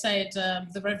 as I said,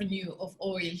 the revenue of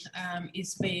oil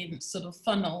is being sort of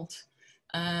funneled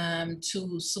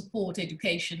to support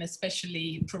education,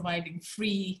 especially providing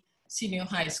free senior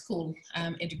high school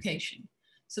education.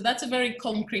 So that's a very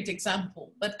concrete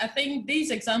example, but I think these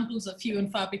examples are few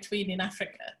and far between in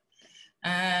Africa.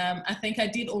 I think I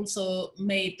did also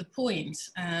make the point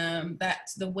that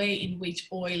the way in which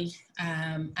oil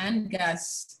and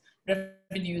gas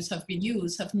revenues have been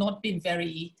used have not been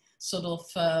very sort of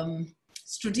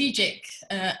strategic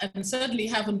and certainly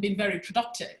haven't been very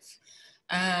productive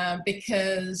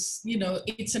because, you know,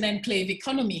 it's an enclave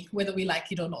economy, whether we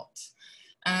like it or not.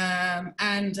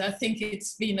 And I think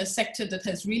it's been a sector that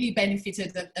has really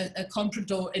benefited a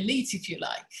comprador elite, if you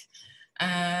like.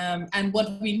 And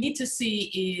what we need to see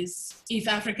is if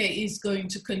Africa is going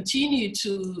to continue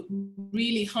to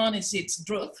really harness its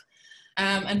growth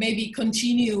and maybe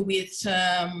continue with,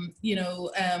 you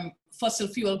know, fossil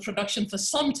fuel production for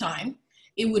some time,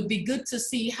 it would be good to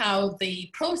see how the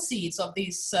proceeds of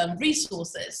these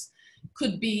resources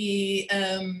could be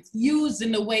used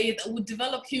in a way that would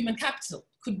develop human capital,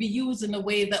 could be used in a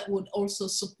way that would also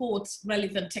support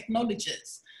relevant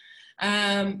technologies.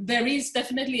 There is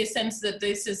definitely a sense that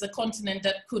this is a continent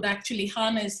that could actually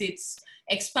harness its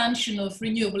expansion of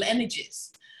renewable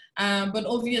energies. But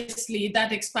obviously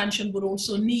that expansion would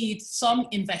also need some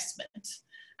investment.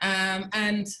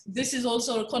 And this is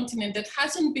also a continent that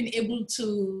hasn't been able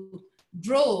to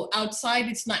grow outside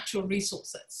its natural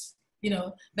resources. You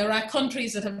know, there are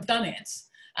countries that have done it,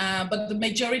 but the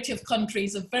majority of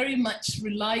countries are very much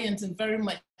reliant and very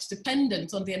much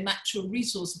dependent on their natural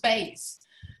resource base.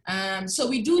 So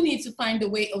we do need to find a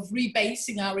way of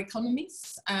rebasing our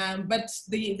economies. But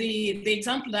the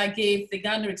example that I gave, the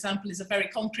Ghana example, is a very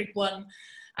concrete one.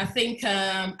 I think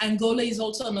Angola is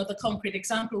also another concrete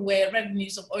example where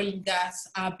revenues of oil and gas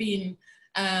are being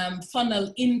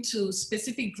funneled into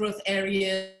specific growth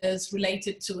areas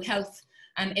related to health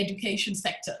and education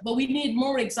sector. But we need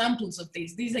more examples of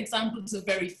these. These examples are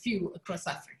very few across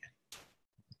Africa.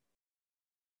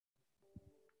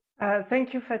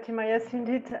 Thank you, Fatima. Yes,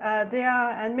 indeed, they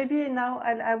are. And maybe now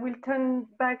I will turn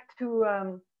back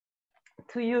to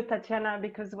you, Tatiana,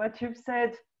 because what you've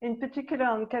said, in particular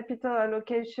on capital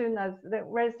allocation, has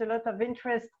raised a lot of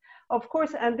interest, of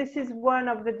course, and this is one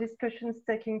of the discussions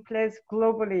taking place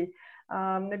globally.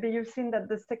 Maybe you've seen that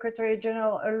the Secretary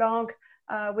General, along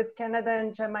with Canada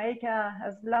and Jamaica,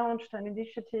 has launched an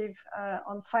initiative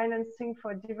on financing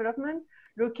for development,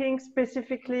 looking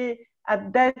specifically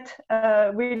debt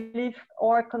relief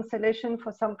or cancellation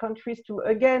for some countries to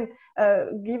again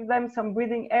give them some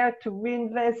breathing air to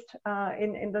reinvest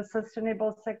in the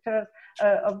sustainable sector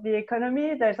of the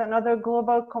economy. There's another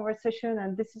global conversation,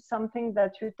 and this is something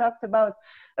that you talked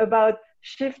about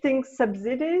shifting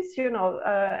subsidies, you know,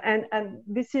 and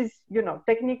this is, you know,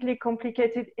 technically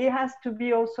complicated. It has to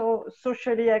be also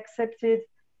socially accepted.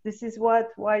 This is why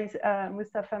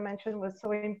Mustafa mentioned was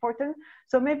so important.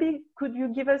 So maybe could you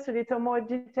give us a little more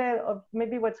detail of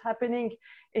maybe what's happening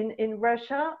in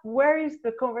Russia? Where is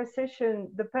the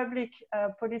conversation, the public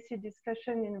policy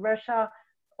discussion in Russia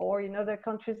or in other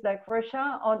countries like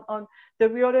Russia on the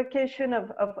reallocation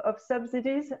of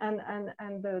subsidies and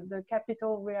the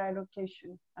capital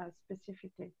reallocation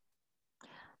specifically?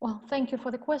 Well, thank you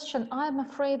for the question. I'm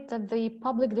afraid that the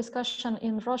public discussion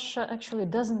in Russia actually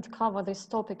doesn't cover this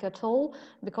topic at all,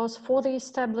 because for the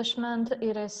establishment,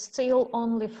 it is still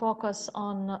only focused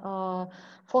on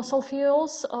fossil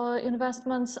fuels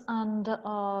investments, and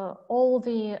all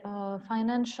the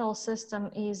financial system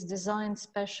is designed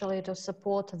specially to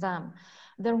support them.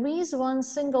 There is one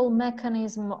single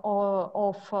mechanism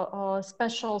of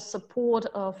special support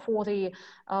for the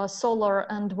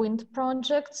solar and wind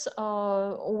projects,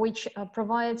 which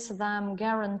provides them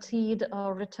guaranteed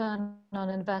return on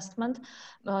investment.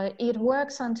 It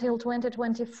works until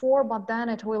 2024, but then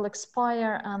it will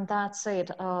expire, and that's it.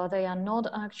 They are not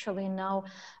actually now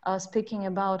speaking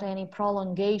about any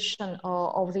prolongation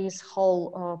of this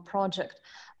whole project.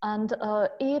 And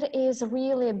it is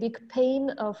really a big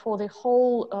pain for the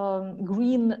whole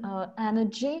green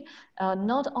energy,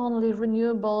 not only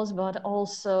renewables, but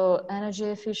also energy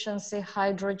efficiency,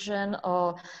 hydrogen,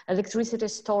 or electricity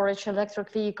storage, electric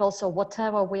vehicles, or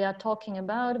whatever we are talking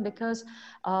about, because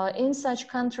in such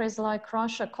countries like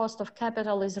Russia, cost of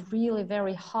capital is really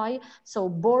very high. So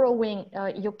borrowing,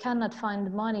 you cannot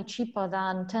find money cheaper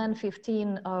than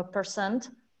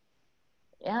 10–15%.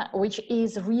 Yeah, which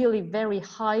is really very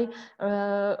high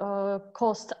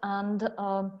cost, and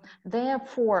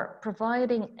therefore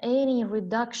providing any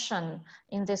reduction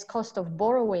in this cost of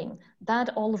borrowing, that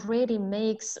already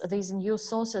makes these new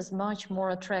sources much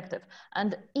more attractive.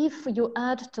 And if you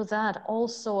add to that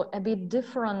also a bit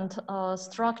different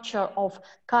structure of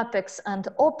capex and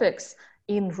opex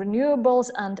in renewables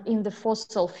and in the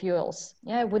fossil fuels,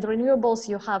 yeah, with renewables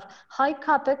you have high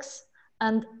capex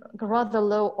and rather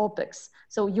low OPEX.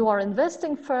 So you are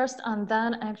investing first, and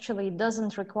then actually it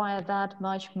doesn't require that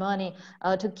much money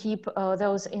to keep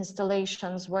those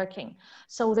installations working.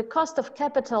 So the cost of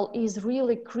capital is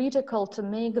really critical to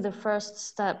make the first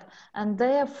step. And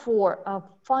therefore,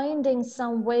 finding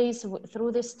some ways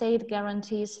through the state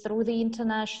guarantees, through the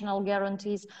international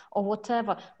guarantees, or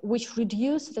whatever, which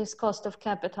reduce this cost of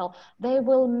capital, they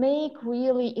will make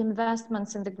really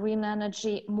investments in the green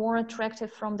energy more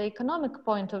attractive from the economic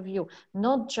point of view,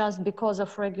 not just because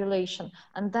of regulation.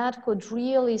 And that could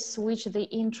really switch the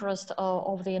interest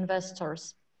of the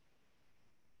investors.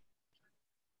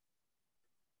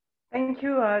 Thank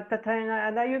you, Tatiana,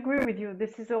 and I agree with you.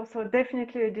 This is also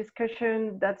definitely a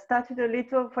discussion that started a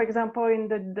little, for example, in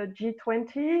the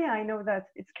G20. I know that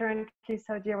it's currently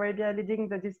Saudi Arabia leading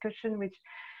the discussion,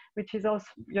 which is also,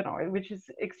 you know, which is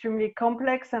extremely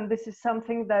complex, and this is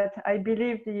something that I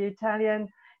believe the Italian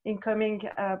incoming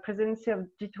presidency of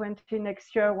G20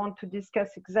 next year want to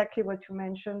discuss exactly what you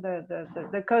mentioned,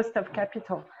 the cost of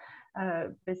capital.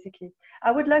 Basically,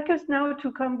 I would like us now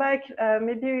to come back.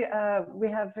 Maybe we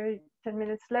have 10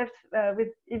 minutes left with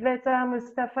Iveta,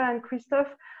 Mustafa, and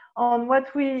Christophe on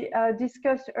what we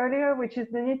discussed earlier, which is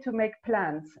the need to make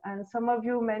plans. And some of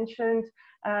you mentioned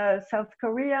South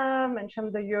Korea,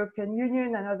 mentioned the European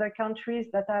Union and other countries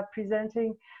that are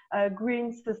presenting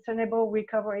green sustainable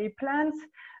recovery plans.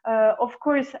 Of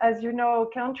course, as you know,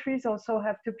 countries also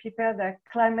have to prepare their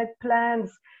climate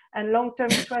plans and long-term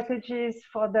strategies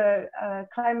for the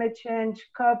climate change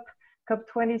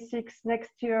COP26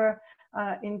 next year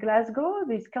in Glasgow.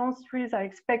 These countries are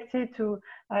expected to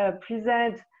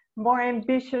present more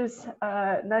ambitious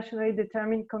nationally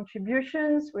determined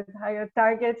contributions with higher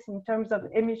targets in terms of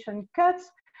emission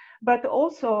cuts, but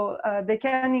also they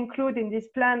can include in these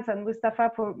plans, and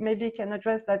Mustafa maybe can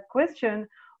address that question,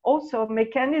 also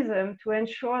mechanism to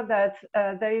ensure that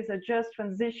there is a just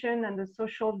transition and a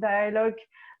social dialogue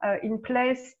in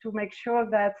place to make sure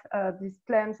that these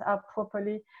plans are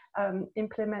properly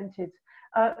implemented.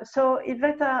 So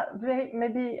Iveta,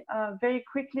 maybe very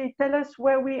quickly tell us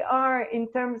where we are in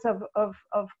terms of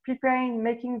preparing,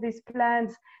 making these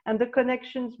plans, and the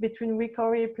connections between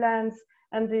recovery plans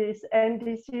and these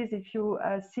NDCs, if you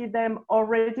see them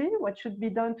already, what should be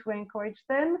done to encourage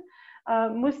them.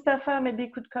 Mustafa maybe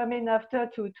could come in after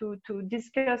to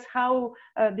discuss how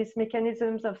these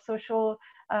mechanisms of social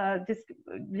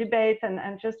debate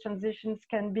and just transitions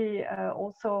can be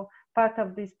also part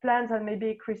of these plans, and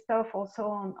maybe Christophe also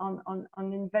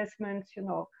on investments, you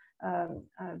know,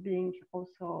 being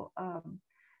also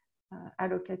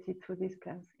allocated to these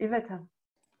plans. Iveta.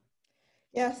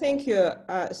 Yeah, thank you.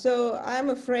 So I'm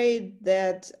afraid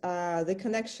that the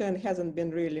connection hasn't been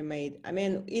really made. I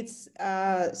mean, it's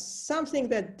something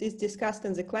that is discussed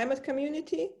in the climate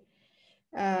community,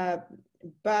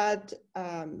 but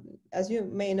as you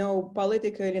may know,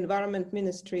 political environment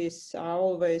ministries are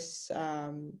always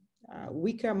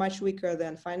weaker, much weaker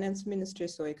than finance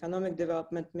ministries or economic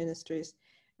development ministries,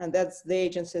 and that's the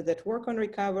agency that work on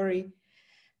recovery.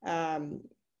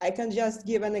 I can just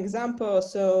give an example.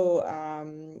 So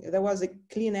there was a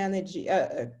clean energy,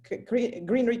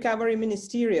 green recovery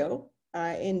ministerial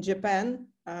in Japan,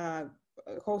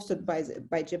 hosted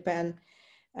by Japan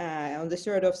on the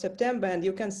 3rd of September. And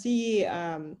you can see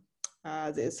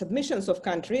the submissions of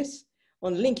countries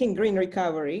on linking green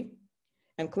recovery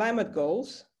and climate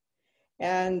goals.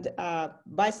 And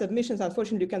by submissions,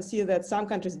 unfortunately, you can see that some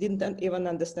countries didn't even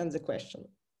understand the question.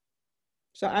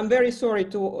 So I'm very sorry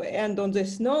to end on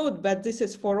this note, but this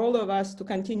is for all of us to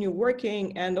continue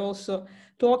working and also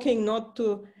talking not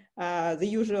to the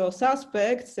usual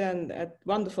suspects and at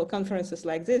wonderful conferences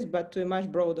like this, but to a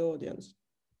much broader audience.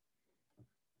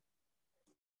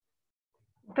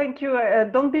 Thank you.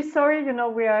 Don't be sorry. You know,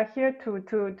 we are here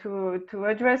to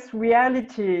address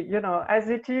reality, you know, as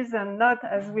it is and not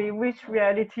as we wish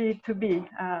reality to be.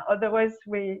 Otherwise,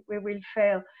 we will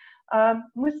fail.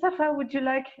 Mustafa, would you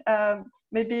like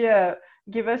maybe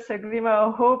give us a glimmer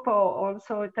of hope, or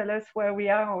also tell us where we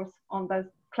are on the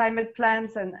climate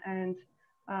plans and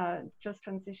just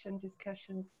transition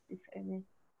discussions, if any?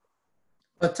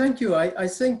 Well, thank you. I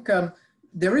think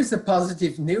there is a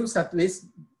positive news, at least,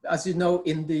 as you know,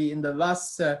 in the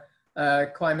last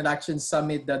Climate Action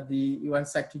Summit that the UN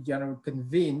Secretary General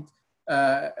convened,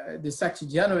 the Secretary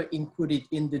General included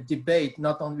in the debate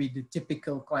not only the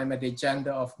typical climate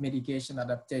agenda of mitigation,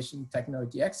 adaptation,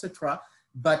 technology, etc.,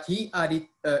 but he added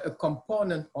a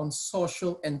component on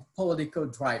social and political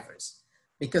drivers,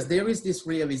 because there is this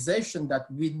realization that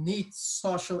we need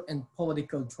social and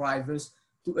political drivers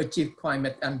to achieve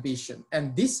climate ambition.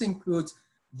 And this includes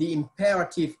the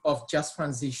imperative of just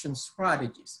transition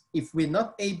strategies. If we're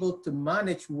not able to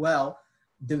manage well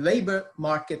the labor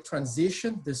market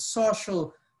transition, the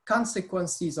social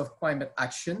consequences of climate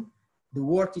action, the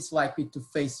world is likely to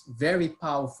face very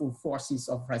powerful forces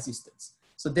of resistance.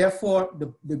 So therefore,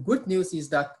 the good news is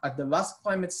that at the last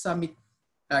climate summit,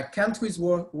 countries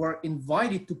were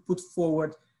invited to put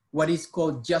forward what is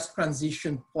called just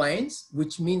transition plans,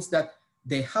 which means that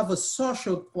they have a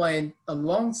social plan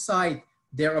alongside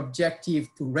their objective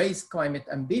to raise climate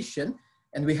ambition.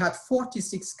 And we had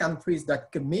 46 countries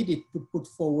that committed to put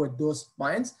forward those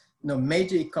plans, you know,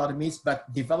 major economies,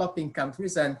 but developing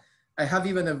countries. And I have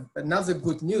even another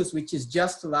good news, which is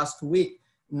just last week,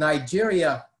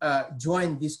 Nigeria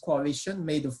joined this coalition,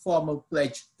 made a formal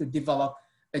pledge to develop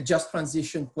a just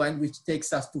transition plan, which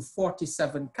takes us to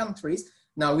 47 countries.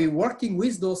 Now we're working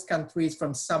with those countries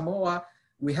from Samoa.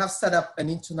 We have set up an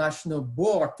international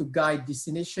board to guide this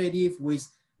initiative with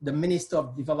the Minister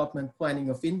of Development Planning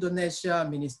of Indonesia,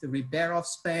 Minister Rivera of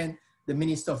Spain, the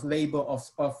Minister of Labor of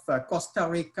Costa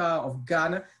Rica, of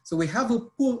Ghana. So we have a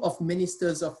pool of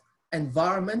ministers of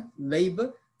environment,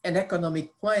 labor, and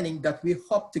economic planning that we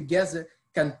hope together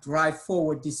can drive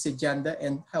forward this agenda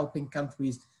and helping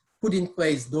countries put in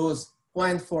place those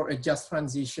plans for a just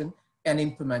transition and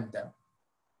implement them.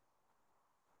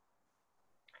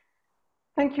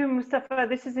 Thank you, Mustafa.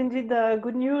 This is indeed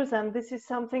good news, and this is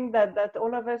something that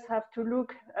all of us have to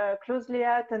look closely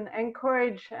at and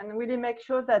encourage and really make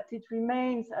sure that it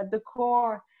remains at the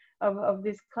core of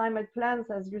these climate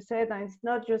plans, as you said, and it's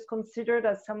not just considered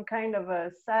as some kind of a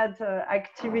sad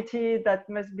activity that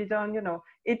must be done. You know,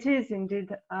 it is indeed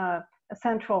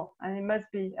central, and it must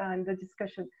be in the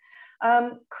discussion.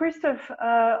 Christophe,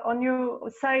 on your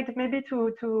side, maybe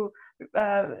to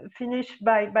finish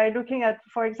by looking at,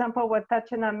 for example, what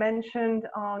Tatiana mentioned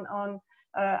on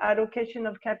allocation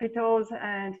of capitals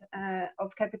and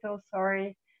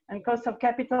and cost of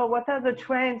capital. What are the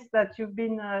trends that you've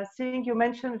been seeing? You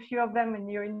mentioned a few of them in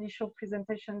your initial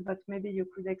presentation, but maybe you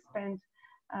could expand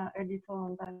a little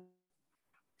on that.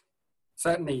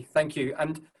 Certainly, thank you.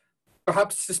 And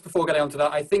perhaps just before getting onto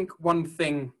that, I think one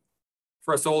thing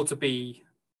for us all to be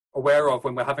aware of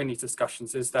when we're having these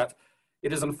discussions is that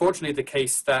it is unfortunately the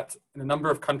case that in a number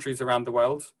of countries around the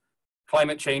world,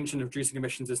 climate change and reducing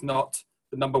emissions is not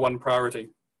the #1 priority.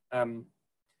 And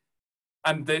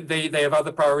they have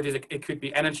other priorities. It could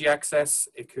be energy access,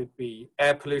 it could be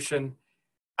air pollution,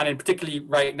 and in particularly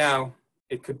right now,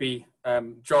 it could be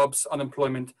jobs,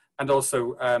 unemployment, and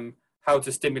also how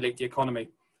to stimulate the economy.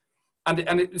 And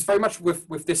it's very much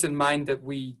with this in mind that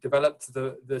we developed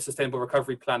the Sustainable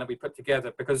Recovery Plan that we put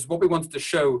together, because what we wanted to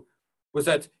show was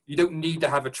that you don't need to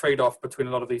have a trade-off between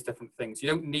a lot of these different things. You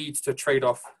don't need to trade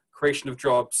off creation of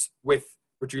jobs with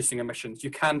reducing emissions.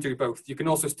 You can do both. You can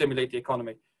also stimulate the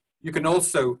economy. You can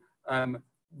also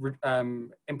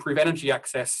improve energy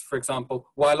access, for example,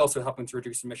 while also helping to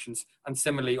reduce emissions, and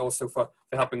similarly also for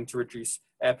helping to reduce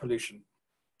air pollution.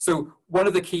 So one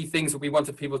of the key things that we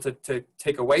wanted people to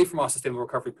take away from our Sustainable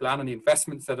Recovery Plan and the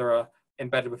investments that are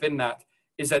embedded within that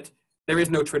is that there is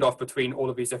no trade-off between all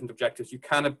of these different objectives. You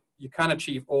can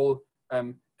achieve all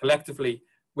collectively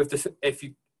with this if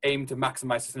you aim to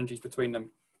maximize the synergies between them.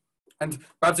 And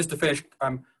perhaps just to finish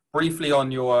briefly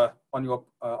on your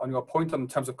point in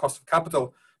terms of cost of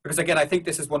capital, because again, I think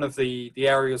this is one of the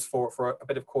areas for a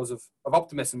bit of cause of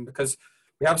optimism, because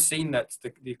we have seen that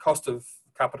the cost of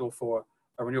capital for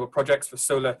renewable projects for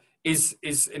solar is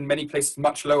in many places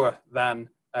much lower than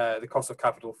the cost of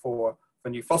capital for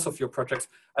new fossil fuel projects,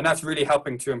 and that's really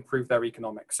helping to improve their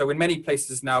economics. So in many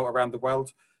places now around the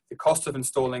world, the cost of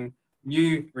installing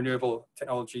new renewable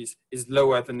technologies is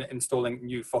lower than installing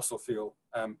new fossil fuel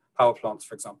power plants,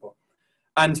 for example.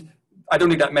 And I don't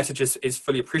think that message is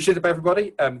fully appreciated by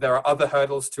everybody. There are other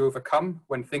hurdles to overcome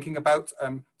when thinking about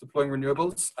deploying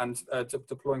renewables and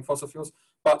deploying fossil fuels.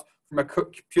 But from a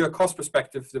pure cost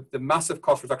perspective, the massive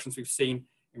cost reductions we've seen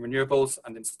in renewables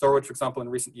and in storage, for example, in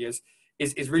recent years,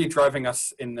 is really driving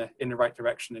us in the right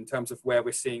direction in terms of where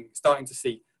we're starting to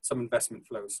see some investment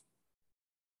flows.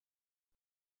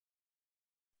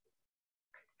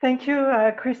 Thank you,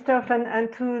 Christophe.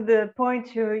 And to the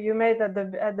point you made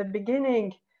at the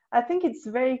beginning, I think it's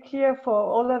very clear for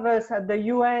all of us at the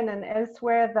UN and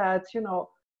elsewhere that, you know,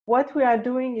 what we are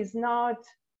doing is not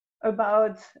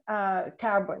about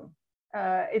carbon.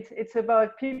 It's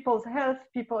about people's health,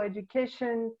 people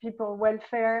education, people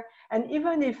welfare. And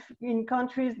even if in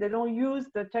countries they don't use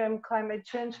the term climate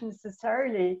change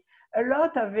necessarily, a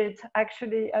lot of it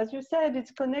actually, as you said,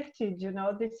 it's connected. You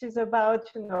know, this is about,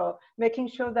 you know, making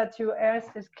sure that your air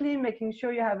is clean, making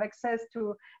sure you have access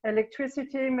to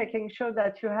electricity, making sure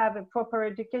that you have a proper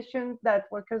education,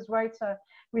 that workers' rights are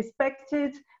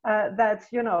respected, that,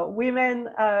 you know, women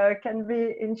can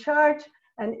be in charge.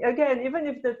 And again, even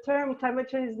if the term climate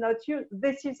change is not used,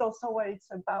 this is also what it's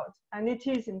about. And it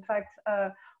is, in fact,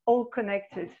 all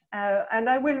connected. And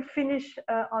I will finish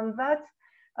on that.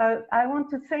 I want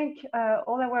to thank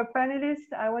all our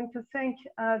panelists. I want to thank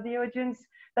the audience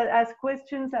that asked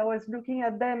questions. I was looking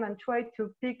at them and tried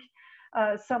to pick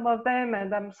some of them,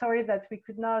 and I'm sorry that we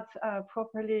could not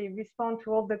properly respond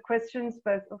to all the questions,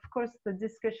 but of course the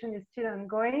discussion is still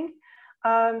ongoing.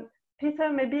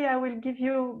 Peter, maybe I will give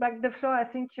you back the floor. I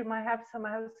think you might have some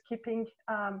housekeeping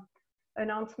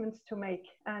announcements to make,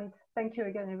 and thank you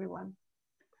again, everyone.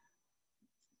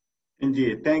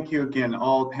 Indeed. Thank you again,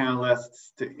 all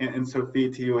panelists, and Sophie,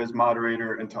 to you as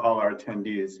moderator, and to all our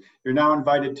attendees. You're now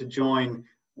invited to join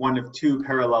one of two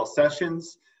parallel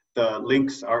sessions. The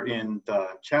links are in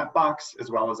the chat box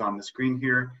as well as on the screen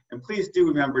here. And please do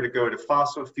remember to go to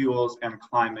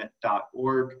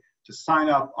fossilfuelsandclimate.org to sign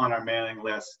up on our mailing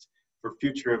list for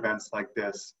future events like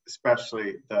this,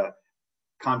 especially the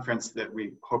conference that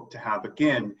we hope to have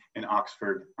again in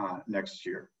Oxford next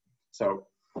year. So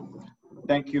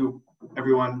thank you,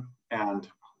 everyone, and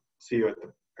see you at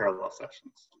the parallel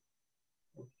sessions.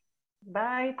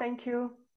 Bye, thank you.